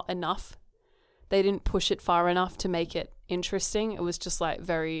 but not enough. They didn't push it far enough to make it interesting. It was just like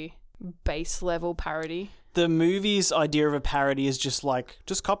very base level parody. The movie's idea of a parody is just like,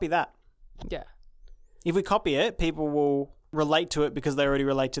 just copy that. Yeah. If we copy it, people will relate to it because they already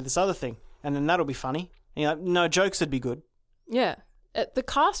relate to this other thing. And then that'll be funny. And you're like, no, jokes would be good. Yeah. The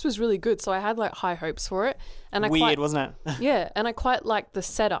cast was really good, so I had like high hopes for it. And wasn't it? Yeah, and I quite liked the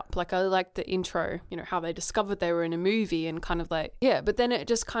setup. Like I liked the intro, you know, how they discovered they were in a movie and kind of like, yeah, but then it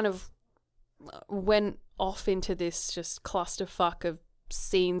just kind of went off into this just clusterfuck of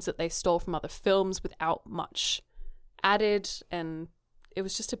scenes that they stole from other films without much added, and it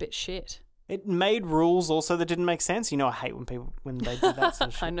was just a bit shit. It made rules also that didn't make sense. You know, I hate when they do that sort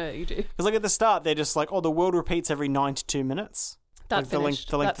of shit. I know you do. Because like at the start, they're just like, oh, the world repeats every 92 minutes. That like finished.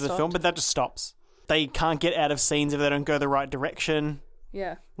 the length That of the film, but that just stops. They can't get out of scenes if they don't go the right direction.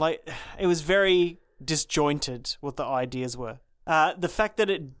 Yeah. Like, it was very disjointed what the ideas were. The fact that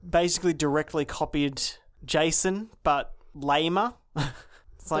it basically directly copied Jason, but lamer.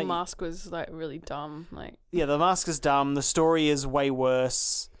 The mask was like really dumb. Like, yeah, the mask is dumb. The story is way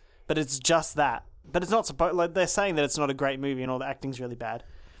worse, but it's just that. But it's not supposed. Like they're saying that it's not a great movie and all the acting's really bad.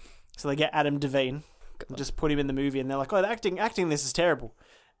 So they get Adam Devine, and just put him in the movie, and they're like, "Oh, the acting in this is terrible."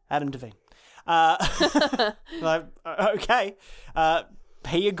 Adam Devine. Like, okay,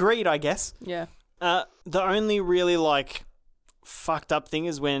 he agreed, I guess. yeah. The only really like fucked up thing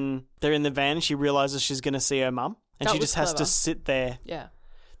is when they're in the van and she realizes she's going to see her mum, and That she was just has clever. to sit there. Yeah.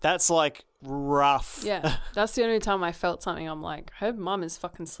 That's like rough. Yeah. That's the only time I felt something. I'm like, her mum is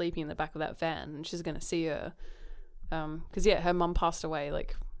fucking sleeping in the back of that van and she's going to see her. Because, yeah, her mum passed away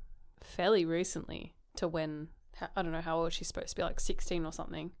like fairly recently to when, I don't know how old she's supposed to be, like 16 or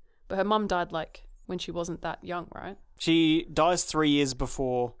something. But her mum died like when she wasn't that young, right? She dies 3 years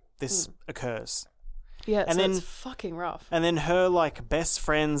before this occurs. Yeah, And so then- it's fucking rough. And then her like best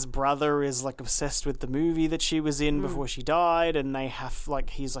friend's brother is like obsessed with the movie that she was in before she died, and they have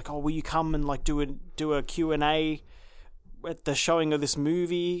like, he's like, oh, will you come and like do a Q&A at the showing of this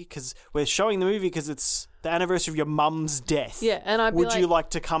movie, because we're showing the movie because it's the anniversary of your mum's death. Yeah, and I'd be would like, you like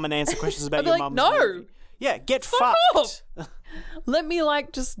to come and answer questions about I'd be your like, mum's no. movie? Yeah, get Fuck fucked. let me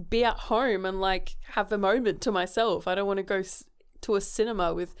like just be at home and like have a moment to myself. I don't want to go to a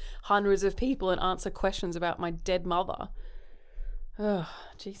cinema with hundreds of people and answer questions about my dead mother. Oh,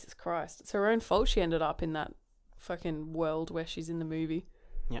 Jesus Christ. It's her own fault she ended up in that fucking world where she's in the movie.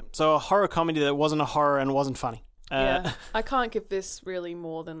 Yeah, so a horror comedy that wasn't a horror and wasn't funny. Yeah. I can't give this really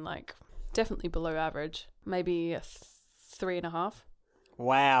more than like definitely below average. Maybe a 3.5.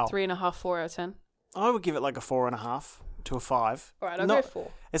 Wow. 3.5, 4 out of 10. I would give it like a 4.5 to a 5. All right, I'll Not- go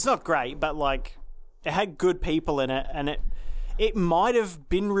 4. It's not great, but like it had good people in it, and it might have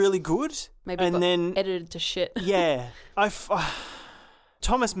been really good. Maybe and got then edited to shit. yeah,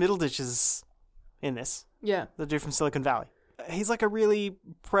 Thomas Middleditch is in this. Yeah. The dude from Silicon Valley. He's like a really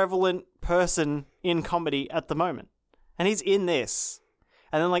prevalent person in comedy at the moment, and he's in this.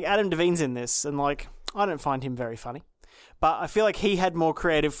 And then like Adam Devine's in this, and like I don't find him very funny, but I feel like he had more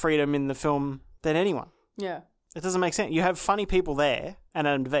creative freedom in the film than anyone. Yeah. It doesn't make sense. You have funny people there and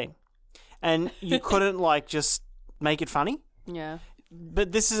Adam Devine, and you couldn't like just make it funny. Yeah.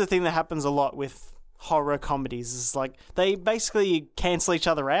 But this is a thing that happens a lot with horror comedies. It's like they basically cancel each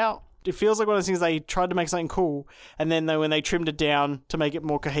other out. It feels like one of those things they tried to make something cool, and then when they trimmed it down to make it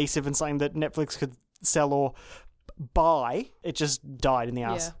more cohesive and something that Netflix could sell or by, it just died in the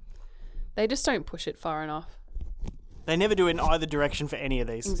ass. Yeah. They just don't push it far enough. They never do it in either direction for any of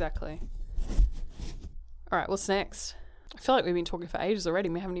these. Exactly. All right, what's next? I feel like we've been talking for ages already.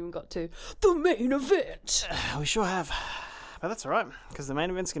 We haven't even got to the main event. We sure have. But that's all right, because the main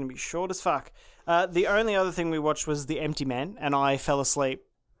event's going to be short as fuck. The only other thing we watched was The Empty Man, and I fell asleep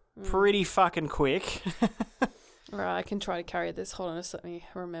pretty fucking quick. All right, I can try to carry this. Hold on, just let me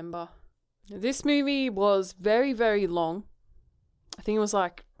remember. This movie was very, very long. I think it was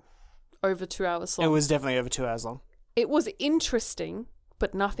like over 2 hours long. It was definitely over 2 hours long. It was interesting,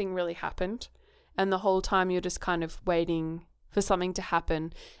 but nothing really happened. And the whole time you're just kind of waiting for something to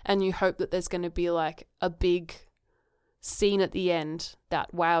happen, and you hope that there's going to be like a big scene at the end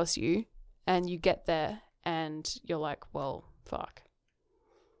that wows you, and you get there and you're like, well, fuck.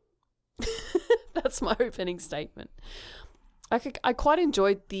 That's my opening statement. I quite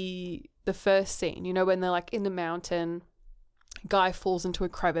enjoyed the first scene, you know, when they're like in the mountain, guy falls into a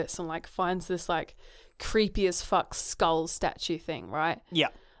crevice and like finds this like creepy as fuck skull statue thing, right? Yeah.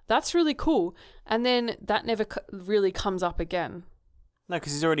 That's really cool. And then that never really comes up again. No,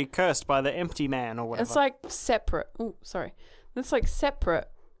 because he's already cursed by the Empty Man or whatever. It's like separate. Oh, sorry. It's like separate.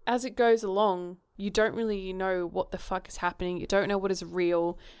 As it goes along, you don't really know what the fuck is happening. You don't know what is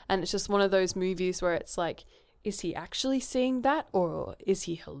real. And it's just one of those movies where it's like, is he actually seeing that or is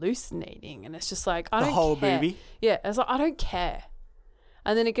he hallucinating? And it's just like, I don't care. The whole movie? Yeah. It's like, I don't care.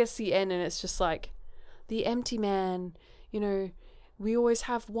 And then it gets to the end and it's just like, the empty man, you know, we always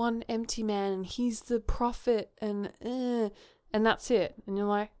have one empty man and he's the prophet and that's it. And you're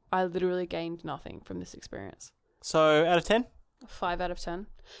like, I literally gained nothing from this experience. So, out of 10? 5 out of 10.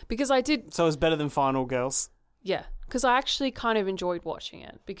 Because I did... So it was better than Final Girls? Yeah. Because I actually kind of enjoyed watching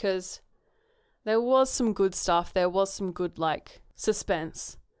it. Because there was some good stuff. There was some good, like,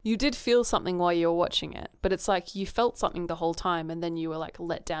 suspense. You did feel something while you were watching it. But it's like you felt something the whole time and then you were, like,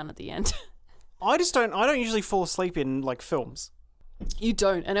 let down at the end. I don't usually fall asleep in, like, films. You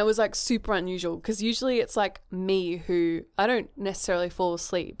don't. And it was like super unusual because usually it's like me who I don't necessarily fall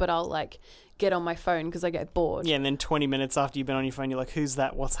asleep, but I'll like get on my phone because I get bored. Yeah, and then 20 minutes after you've been on your phone, you're like, who's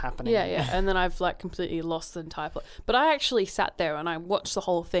that? What's happening? Yeah. And then I've like completely lost the entire plot. But I actually sat there and I watched the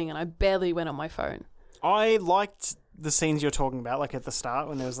whole thing and I barely went on my phone. I liked the scenes you're talking about, like at the start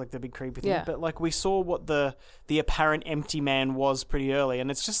when there was like the big creepy thing. Yeah. But like we saw what the apparent empty man was pretty early,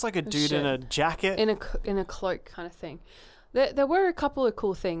 and it's just like a dude in a jacket. In a cloak kind of thing. There were a couple of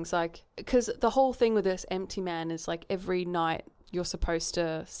cool things, like, because the whole thing with this empty man is, like, every night you're supposed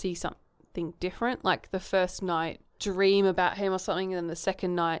to see something different. Like, the first night, dream about him or something, and then the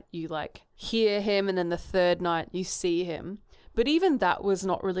second night you, like, hear him, and then the third night you see him. But even that was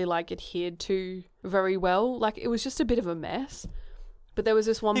not really, like, adhered to very well. Like, it was just a bit of a mess. But there was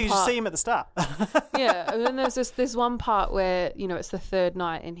this one part... You just see him at the start. Yeah, and then there's this one part where, you know, it's the third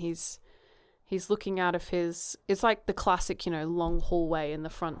night, and he's looking out of his... It's like the classic, you know, long hallway in the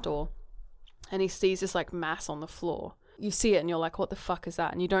front door. And he sees this, like, mass on the floor. You see it and you're like, what the fuck is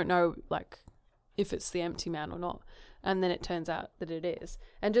that? And you don't know, like, if it's the empty man or not. And then it turns out that it is.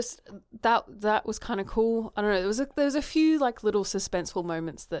 And just that was kind of cool. I don't know. There was a few, like, little suspenseful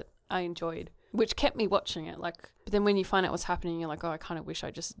moments that I enjoyed, which kept me watching it. Like, but then when you find out what's happening, you're like, oh, I kind of wish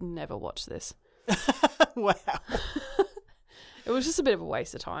I just never watched this. Wow. It was just a bit of a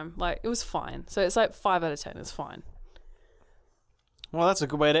waste of time. Like, it was fine. So it's like 5 out of 10 is fine. Well, that's a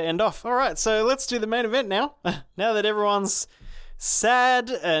good way to end off. All right, so let's do the main event now. Now that everyone's sad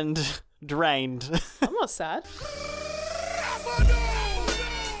and drained. I'm not sad.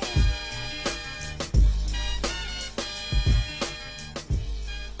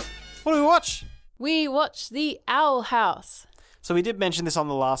 What do we watch? We watched The Owl House. So we did mention this on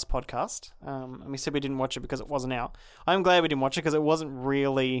the last podcast, and we said we didn't watch it because it wasn't out. I'm glad we didn't watch it because it wasn't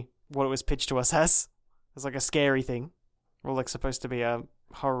really what it was pitched to us as. It's like a scary thing, or like supposed to be a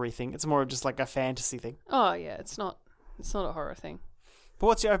horror-y thing. It's more of just like a fantasy thing. Oh yeah, it's not a horror thing. But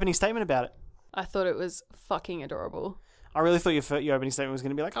what's your opening statement about it? I thought it was fucking adorable. I really thought your opening statement was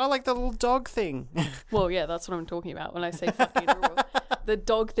going to be like, I like the little dog thing. Well, yeah, that's what I'm talking about when I say fucking adorable. The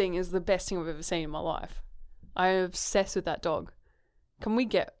dog thing is the best thing I've ever seen in my life. I'm obsessed with that dog. Can we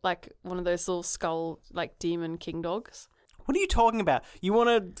get, like, one of those little skull, like, demon king dogs? What are you talking about? You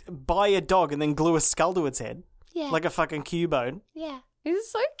want to buy a dog and then glue a skull to its head? Yeah. Like a fucking Cubone? Yeah.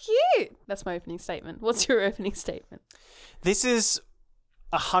 It's so cute. That's my opening statement. What's your opening statement? This is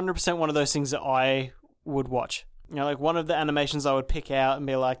 100% one of those things that I would watch. You know, like one of the animations I would pick out and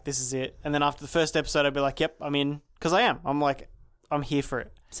be like, this is it. And then after the first episode, I'd be like, yep, I'm in. Because I am. I'm here for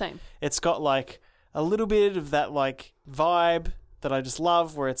it. Same. It's got, like, a little bit of that, like, vibe, that I just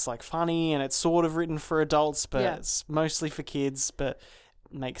love, where it's like funny and it's sort of written for adults, but Yeah. it's mostly for kids, but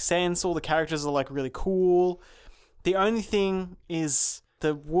it makes sense. All the characters are like really cool. The only thing is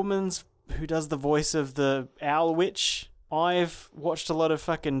the woman's who does the voice of the Owl Witch. I've watched a lot of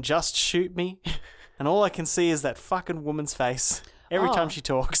fucking Just Shoot Me, and all I can see is that fucking woman's face every Oh. time she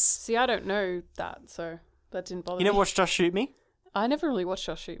talks. See, I don't know that, so that didn't bother You me. never watched Just Shoot Me? I never really watched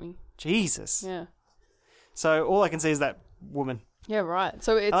Just Shoot Me. Jesus. Yeah. So all I can see is that woman. Yeah, right.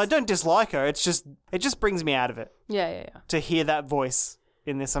 So it's... And I don't dislike her. It just brings me out of it Yeah. to hear that voice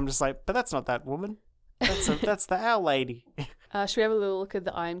in this. I'm just like, but that's not that woman. That's the owl lady. Should we have a little look at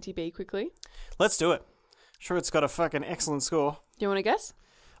the IMDb quickly? Let's do it. Sure, it's got a fucking excellent score. Do you want to guess?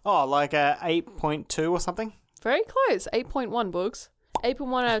 Oh, like a 8.2 or something? Very close. 8.1, Boogs.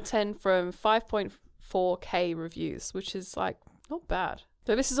 8.1 out of 10 from 5.4k reviews, which is, like, not bad.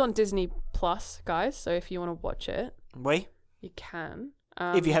 So this is on Disney Plus, guys. So if you want to watch it, We? you can.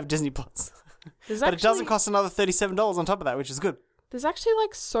 If you have Disney Plus. There's But it doesn't actually- cost another $37 on top of that, which is good. There's actually,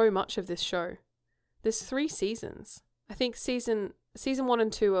 like, so much of this show. There's 3 seasons. I think season 1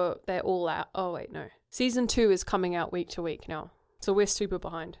 and 2 they're all out. Oh, wait, no. Season 2 is coming out week to week now. So we're super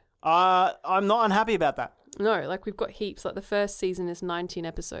behind. I'm not unhappy about that. No, like, we've got heaps. Like, the first season is 19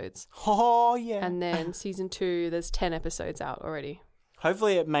 episodes. Oh, yeah. And then season 2, there's 10 episodes out already.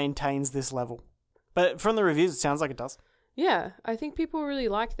 Hopefully it maintains this level. But from the reviews, it sounds like it does. Yeah, I think people really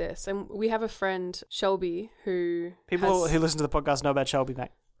like this. And we have a friend, Shelby, who People has... who listen to the podcast know about Shelby,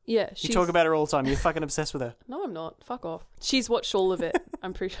 mate. Yeah, You she's... talk about her all the time. You're fucking obsessed with her. No, I'm not. Fuck off. She's watched all of it.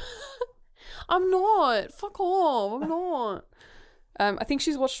 I'm pretty sure. I'm not. Fuck off. I'm not. I think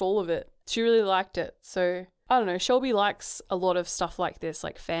she's watched all of it. She really liked it. So, I don't know. Shelby likes a lot of stuff like this,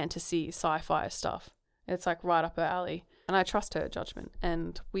 like fantasy, sci-fi stuff. It's like right up her alley. And I trust her judgment.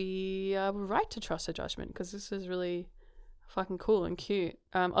 And we were right to trust her judgment because this is really fucking cool and cute.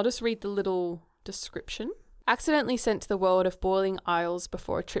 I'll just read the little description. Accidentally sent to the world of boiling isles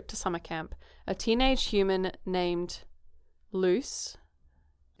before a trip to summer camp, a teenage human named Luz.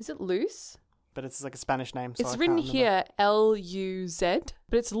 Is it Luz? But it's like a Spanish name. So It's I written can't remember. here Luz,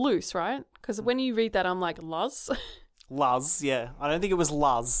 but it's Luz, right? Because when you read that, I'm like, Luz? Luz, yeah. I don't think it was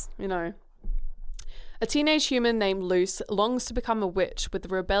Luz. You know. A teenage human named Luz longs to become a witch with the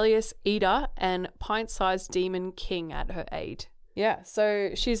rebellious Ida and pint-sized demon king at her aid. Yeah,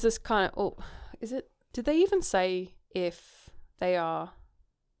 so she's this kind of... Oh, is it... Did they even say if they are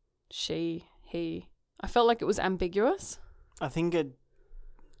she, he? I felt like it was ambiguous. I think it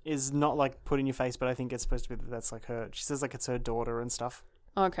is not like put in your face, but I think it's supposed to be that that's like her. She says like it's her daughter and stuff.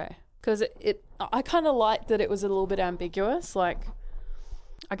 Okay. Because I kind of liked that it was a little bit ambiguous. Like,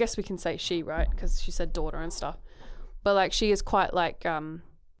 I guess we can say she, right? Because she said daughter and stuff. But, like, she is quite, like,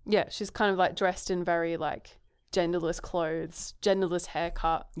 yeah, she's kind of, like, dressed in very, like, genderless clothes, genderless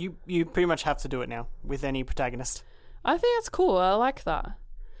haircut. You pretty much have to do it now with any protagonist. I think that's cool. I like that.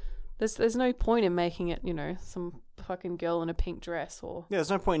 There's no point in making it, you know, some fucking girl in a pink dress or... Yeah,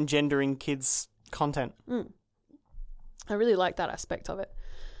 there's no point in gendering kids' content. I really like that aspect of it.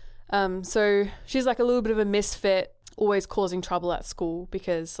 So she's like a little bit of a misfit, always causing trouble at school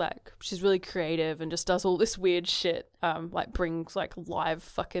because like she's really creative and just does all this weird shit. Like brings like live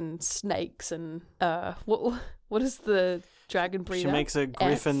fucking snakes and what is the dragon breed? She makes a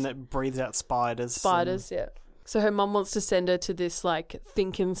griffin Ants. that breathes out spiders. Spiders, yeah. So her mum wants to send her to this like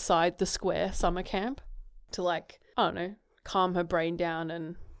think inside the square summer camp to like, I don't know, calm her brain down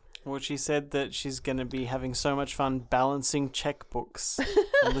and... Well, she said that she's going to be having so much fun balancing checkbooks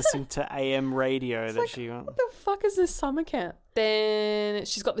and listening to AM radio that she... What the fuck is this summer camp? Then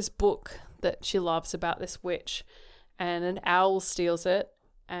she's got this book that she loves about this witch, and an owl steals it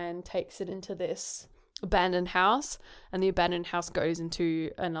and takes it into this abandoned house, and the abandoned house goes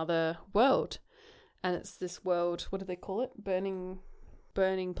into another world. And it's this world, what do they call it? Burning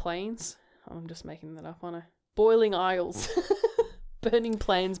plains? Oh, I'm just making that up, aren't I? Boiling Isles. Burning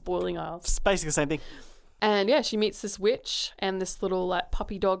plains, boiling isles. It's basically the same thing. And yeah, she meets this witch and this little like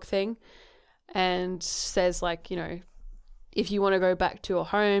puppy dog thing and says like, you know, if you want to go back to your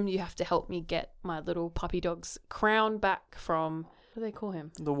home, you have to help me get my little puppy dog's crown back from, what do they call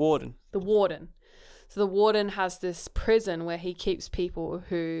him? The warden. The warden. So the warden has this prison where he keeps people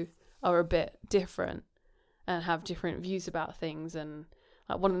who are a bit different and have different views about things. And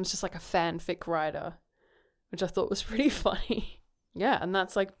like one of them's just like a fanfic writer, which I thought was pretty funny. Yeah, and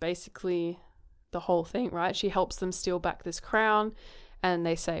that's like basically the whole thing, right? She helps them steal back this crown and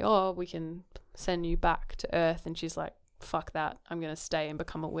they say, oh, we can send you back to Earth. And she's like, fuck that. I'm going to stay and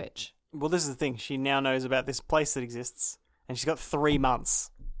become a witch. Well, this is the thing. She now knows about this place that exists and she's got 3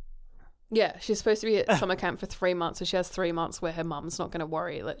 months. Yeah, she's supposed to be at summer camp for 3 months, so she has 3 months where her mum's not going to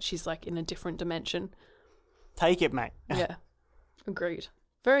worry that she's like in a different dimension. Take it, mate. Yeah, agreed.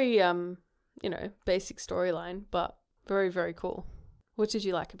 Very, basic storyline, but very, very cool. What did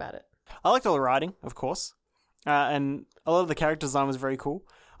you like about it? I liked all the writing, of course. And a lot of the character design was very cool.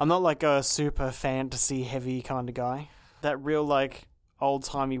 I'm not like a super fantasy heavy kind of guy. That real like old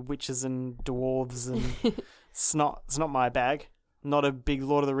timey witches and dwarves and it's not my bag. Not a big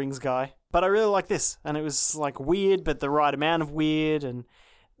Lord of the Rings guy. But I really like this. And it was like weird, but the right amount of weird, and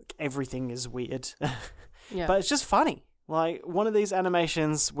everything is weird. Yeah. But it's just funny. Like one of these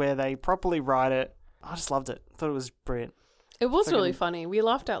animations where they properly write it. I just loved it. Thought it was brilliant. It was really funny. We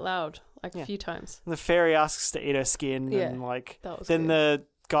laughed out loud like a few times. The fairy asks to eat her skin, and like that was then good. the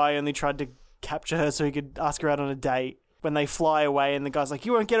guy only tried to capture her so he could ask her out on a date. When they fly away, and the guy's like,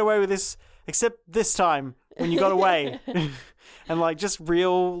 "You won't get away with this except this time when you got away," and like just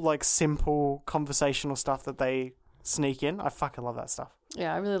real like simple conversational stuff that they sneak in. I fucking love that stuff.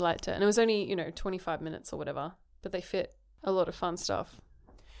 Yeah, I really liked it, and it was only 25 minutes or whatever, but they fit a lot of fun stuff.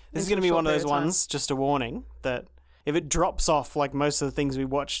 This is going to be one of those ones. Just a warning that if it drops off, like most of the things we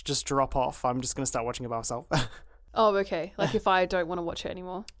watch just drop off, I'm just going to start watching it by myself. Oh, okay. Like if I don't want to watch it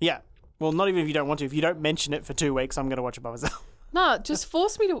anymore. Yeah. Well, not even if you don't want to. If you don't mention it for 2 weeks, I'm going to watch it by myself. No, just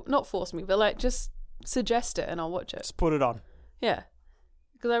not force me, but like just suggest it and I'll watch it. Just put it on. Yeah.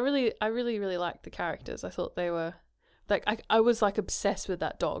 Because I really liked the characters. I thought they were like, I was like obsessed with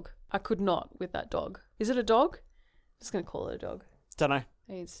that dog. I could not with that dog. Is it a dog? I'm just going to call it a dog. Don't know.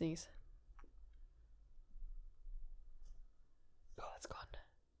 I need to sneeze. Oh, it's gone.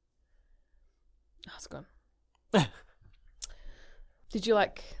 Oh, it's gone. Did you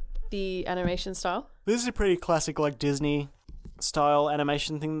like the animation style? This is a pretty classic, like Disney style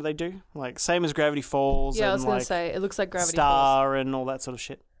animation thing that they do. Like same as Gravity Falls. Yeah, and I was going like to say, it looks like Gravity Falls. Star and all that sort of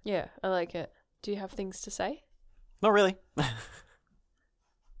shit. Yeah, I like it. Do you have things to say? Not really.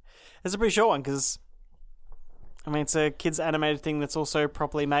 It's a pretty short one because, I mean, it's a kids animated thing that's also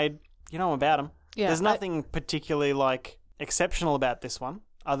properly made. You know about them. Yeah, There's nothing particularly like exceptional about this one,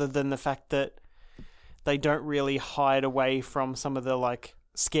 other than the fact that they don't really hide away from some of the like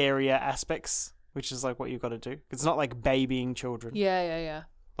scarier aspects, which is like what you've got to do. It's not like babying children. Yeah.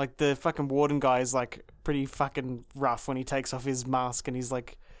 Like the fucking warden guy is like pretty fucking rough when he takes off his mask and he's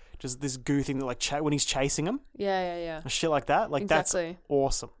like just this goo thing that like when he's chasing him. Yeah. Shit like that. Like exactly. That's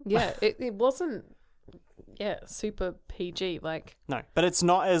awesome. Yeah, it wasn't. Yeah, super PG. Like no, but it's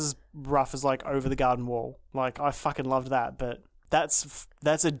not as rough as like Over the Garden Wall. Like I fucking loved that, but that's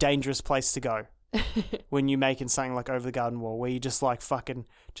a dangerous place to go. When you're making something like Over the Garden Wall, where you just like fucking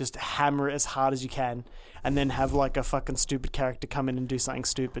just hammer it as hard as you can and then have like a fucking stupid character come in and do something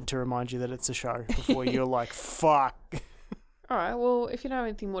stupid to remind you that it's a show before you're like, fuck. All right, well, if you don't have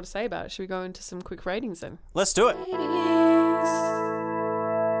anything more to say about it, should we go into some quick ratings then? Let's do it.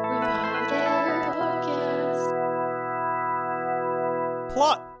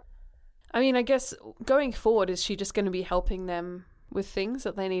 Plot. I mean, I guess going forward, is she just going to be helping them with things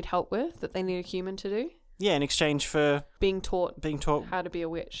that they need help with, that they need a human to do? Yeah, in exchange for being taught how to be a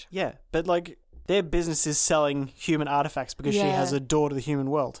witch. Yeah, but like their business is selling human artifacts because she has a door to the human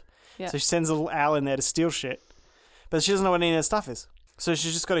world. Yeah. So she sends a little owl in there to steal shit, but she doesn't know what any of that stuff is. So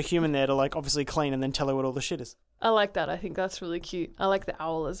she's just got a human there to like obviously clean and then tell her what all the shit is. I like that. I think that's really cute. I like the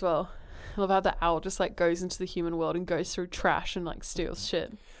owl as well. I love how the owl just like goes into the human world and goes through trash and like steals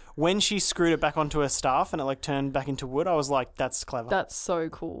shit. When she screwed it back onto her staff and it like turned back into wood, I was like, that's clever. That's so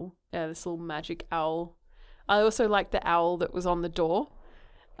cool. Yeah, this little magic owl. I also like the owl that was on the door.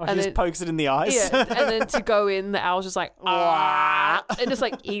 Oh, and she just pokes it in the eyes. Yeah, and then to go in, the owl's just like, ah, and just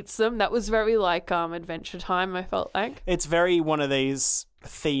like eats them. That was very like Adventure Time, I felt like. It's very one of these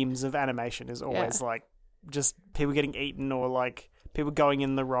themes of animation is always like just people getting eaten or like people going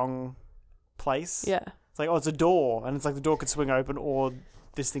in the wrong place. Yeah. It's like, oh, it's a door. And it's like the door could swing open or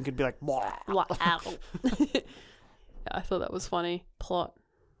this thing could be like, blah. I thought that was funny. Plot.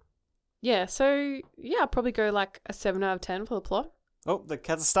 Yeah, so yeah, I'll probably go like a 7 out of 10 for the plot. Oh, the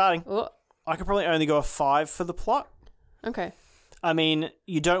cats are starting. Oh. I could probably only go a 5 for the plot. Okay. I mean,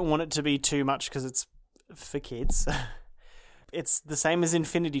 you don't want it to be too much because it's for kids. It's the same as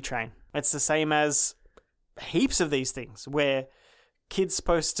Infinity Train. It's the same as heaps of these things where kids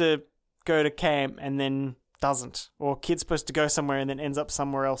supposed to go to camp and then doesn't. Or kid's supposed to go somewhere and then ends up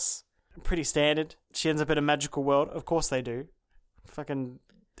somewhere else. Pretty standard. She ends up in a magical world. Of course they do. Fucking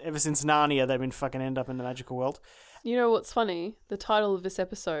ever since Narnia, they've been fucking end up in the magical world. You know what's funny? The title of this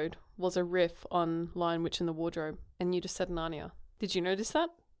episode was a riff on Lion, Witch in the Wardrobe, and you just said Narnia. Did you notice that?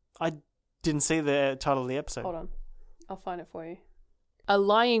 I didn't see the title of the episode. Hold on. I'll find it for you. a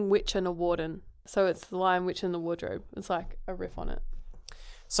lying witch and a warden. So it's the Lion Witch and the Wardrobe. It's like a riff on it.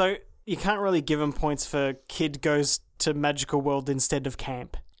 So you can't really give them points for kid goes to magical world instead of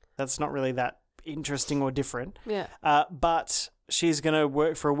camp. That's not really that interesting or different. Yeah. But she's going to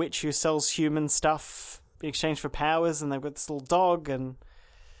work for a witch who sells human stuff in exchange for powers, and they've got this little dog, and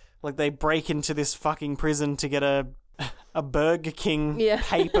like they break into this fucking prison to get a Burger King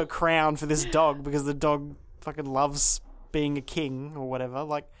paper crown for this dog because the dog fucking loves being a king or whatever.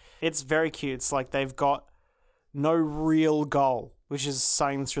 Like, it's very cute. It's like they've got no real goal, which is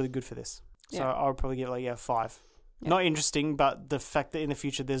something that's really good for this. So Yeah. I would probably give it 5. Yeah. Not interesting, but the fact that in the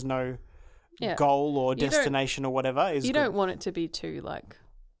future there's no Yeah. goal or You don't- destination or whatever is You good. don't want it to be too, like,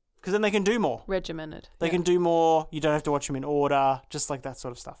 Because then they can do more. regimented. They can do more. You don't have to watch them in order. Just like that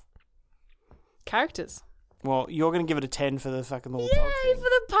sort of stuff. Characters. Well, you're going to give it a 10 for the fucking little dog Yay thing. for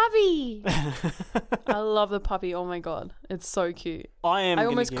the puppy! I love the puppy. Oh my god. It's so cute. I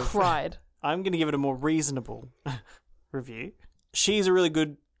almost cried. I'm going to give it a more reasonable review. She's a really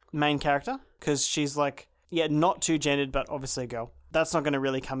good main character because she's like, yeah, not too gendered, but obviously a girl. That's not going to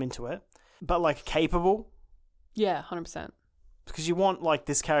really come into it. But like capable, Yeah, 100%. because you want like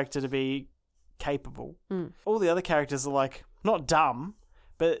this character to be capable. Mm. All the other characters are like not dumb,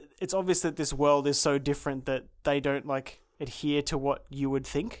 but it's obvious that this world is so different that they don't like adhere to what you would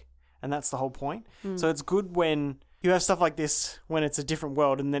think, and that's the whole point. So it's good when you have stuff like this when it's a different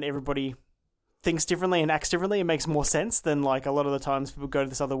world and then everybody thinks differently and acts differently. It makes more sense than like a lot of the times people go to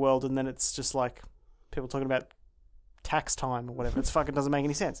this other world and then it's just like people talking about tax time or whatever. It fucking doesn't make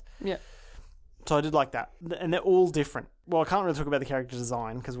any sense. Yeah. So I did like that. And they're all different. Well, I can't really talk about the character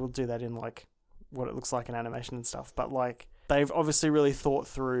design because we'll do that in like what it looks like in animation and stuff. But like they've obviously really thought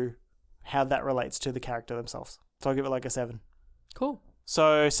through how that relates to the character themselves. So I'll give it like a 7. Cool.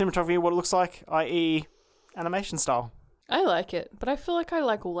 So cinematography, what it looks like, i.e. animation style. I like it, but I feel like I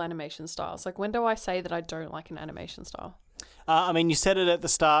like all animation styles. Like, when do I say that I don't like an animation style? I mean, you said it at the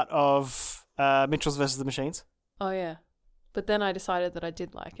start of Mitchell's versus the Machines. Oh, yeah. But then I decided that I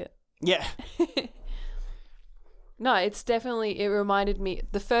did like it. Yeah. No, it's definitely, it reminded me,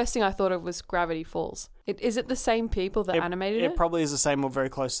 the first thing I thought of was Gravity Falls. Is it the same people that animated It it? probably is the same or very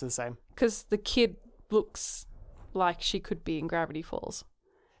close to the same. Because the kid looks like she could be in Gravity Falls.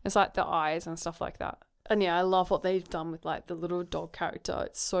 It's like the eyes and stuff like that. And yeah, I love what they've done with like the little dog character.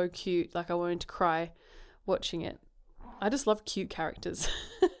 It's so cute. Like, I wanted to cry watching it. I just love cute characters.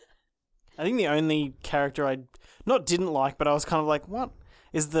 I think the only character I not didn't like, but I was kind of like, what?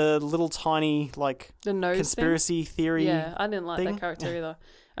 Is the little tiny like The nose conspiracy theory? thing. Yeah, I didn't like thing. that character either.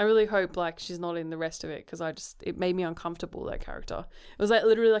 I really hope like she's not in the rest of it because it made me uncomfortable, that character. It was like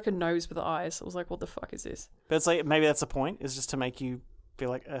literally like a nose with eyes. I was like, what the fuck is this? But it's like maybe that's the point, is just to make you be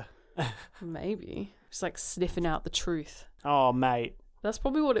like, Maybe. Just like sniffing out the truth. oh mate. That's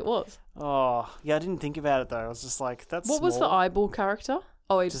probably what it was. Oh yeah, I didn't think about it though. I was just like, that's What was the small. eyeball character?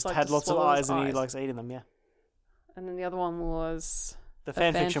 Oh, he Just like, had lots of swallowed eyes his and he likes eating them. Yeah, And then the other one was the a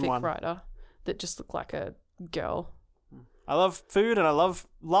fan fiction fanfic one. writer that just looked like a girl. I love food and I love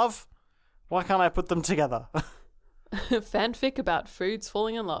love. Why can't I put them together? Fanfic about foods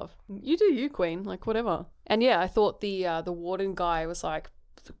falling in love. You do you, queen. Like, whatever. And yeah, I thought the warden guy was like,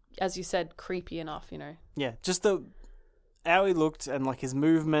 as you said, creepy enough, you know. Yeah, just the how he looked and like his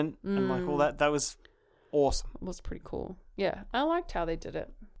movement and like all that. That was awesome. It was pretty cool. Yeah, I liked how they did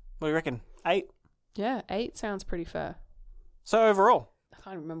it. What do you reckon? 8. Yeah, 8 sounds pretty fair. So overall, I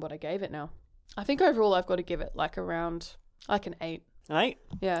can't remember what I gave it now. I think overall I've got to give it like around like an 8. an 8.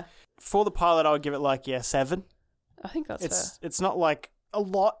 Yeah, For the pilot, I would give it like 7. I think that's It's not like a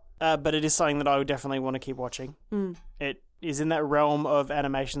lot, but it is something that I would definitely want to keep watching. fair. It is in that realm of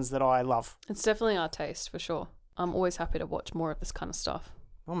animations that I love. It's definitely our taste for sure. I'm always happy to watch more of this kind of stuff.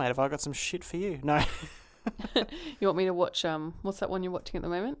 Well, mate, have I got some shit for you? No. You want me to watch what's that one you're watching at the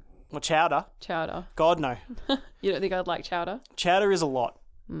moment? Well, Chowder. Chowder. God, no. You don't think I'd like Chowder? Chowder is a lot.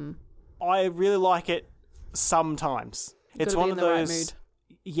 Mm. I really like it sometimes. It's Gotta one be of in the right those. mood.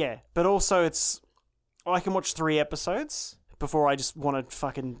 Yeah, but also I can watch 3 episodes before I just want to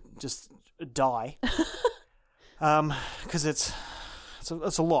fucking just die. Because it's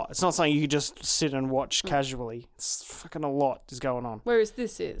a lot. It's not something you could just sit and watch casually. It's fucking a lot is going on. Whereas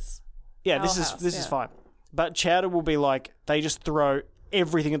this is. Yeah, Our this house, is fine. But Chowder will be like they just throw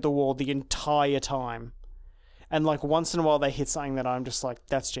everything at the wall the entire time, and like once in a while they hit something that I'm just like,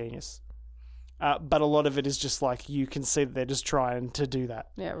 that's genius. But a lot of it is just like you can see that they're just trying to do that.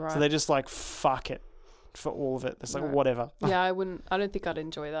 Yeah, right. So they're just like, fuck it for all of it. It's like Right. whatever. Yeah, I don't think I'd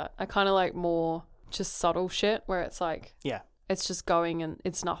enjoy that. I kind of like more just subtle shit where it's like Yeah. it's just going and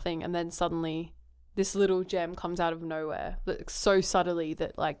it's nothing, and then suddenly this little gem comes out of nowhere, but so subtly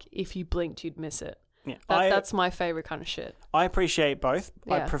that like if you blinked, you'd miss it. Yeah, That's my favorite kind of shit. I appreciate both.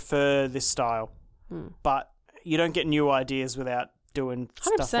 I Yeah. prefer this style, but you don't get new ideas without doing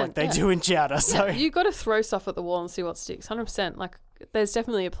stuff like they do in Chowder. So You got to throw stuff at the wall and see what sticks. 100%. Like, there's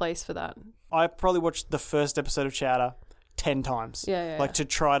definitely a place for that. I probably watched the first episode of Chowder 10 times. Yeah. To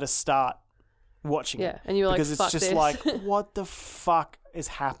try to start watching it. Yeah, and you're like, because it's fuck just this. like, what the fuck is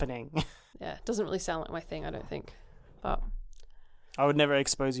happening? Yeah, it doesn't really sound like my thing, I don't think. But I would never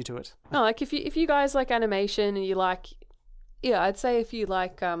expose you to it. no, like if you guys like animation and you like, yeah, I'd say if you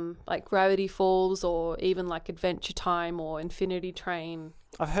like Gravity Falls or even like Adventure Time or Infinity Train.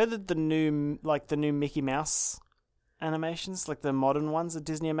 I've heard that the new Mickey Mouse animations, like the modern ones that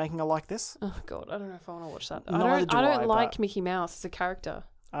Disney are making, are like this. Oh god, I don't know if I want to watch that. Neither do I don't I, like but- Mickey Mouse as a character.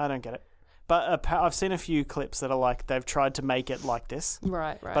 I don't get it. But I've seen a few clips that are like they've tried to make it like this.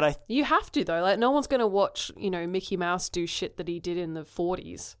 Right. But you have to though. Like no one's gonna watch, Mickey Mouse do shit that he did in the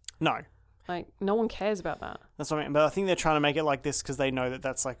 40s. No, Like no one cares about that. that's what I mean. But I think they're trying to make it like this because they know that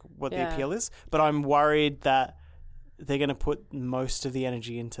that's like what the Yeah. appeal is. But I'm worried that they're going to put most of the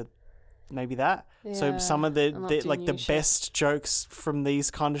energy into maybe that. So Yeah, some of and not the do like the new shit. best jokes from these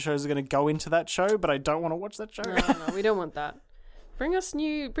kind of shows are going to go into that show. But I don't want to watch that show. No, we don't want that. Bring us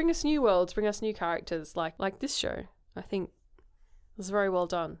new worlds, bring us new characters like this show. I think it was very well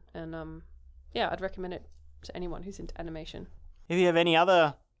done, and I'd recommend it to anyone who's into animation. If you have any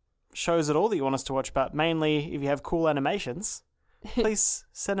other shows at all that you want us to watch, but mainly if you have cool animations, please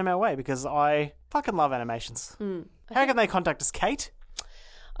send them our way because I fucking love animations. How can they contact us, Kate?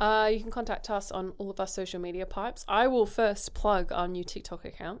 You can contact us on all of our social media pipes. I will first plug our new TikTok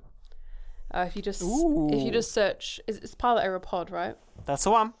account. If you just search, it's Pilot Error Pod, right? That's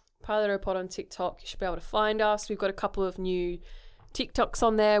the one. Pilot Error Pod on TikTok. You should be able to find us. We've got a couple of new TikToks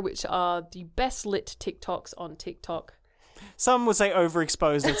on there, which are the best lit TikToks on TikTok. Some would say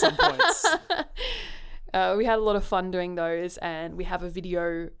overexposed at some points. We had a lot of fun doing those, and we have a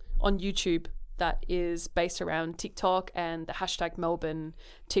video on YouTube that is based around TikTok and the hashtag Melbourne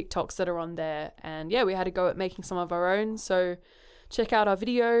TikToks that are on there. And yeah, we had to go at making some of our own. So check out our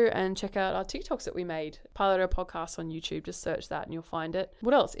video and check out our TikToks that we made. Pilot Error Podcast on YouTube. Just search that and you'll find it.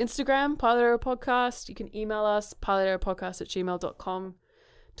 What else? Instagram, Pilot Error Podcast. You can email us, piloterrorpodcast@gmail.com.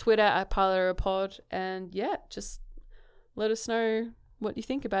 Twitter @piloterrorpod. And yeah, just let us know what you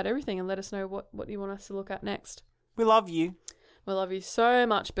think about everything and let us know what you want us to look at next. We love you. We love you so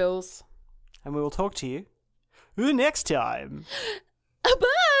much, Bills. And we will talk to you next time.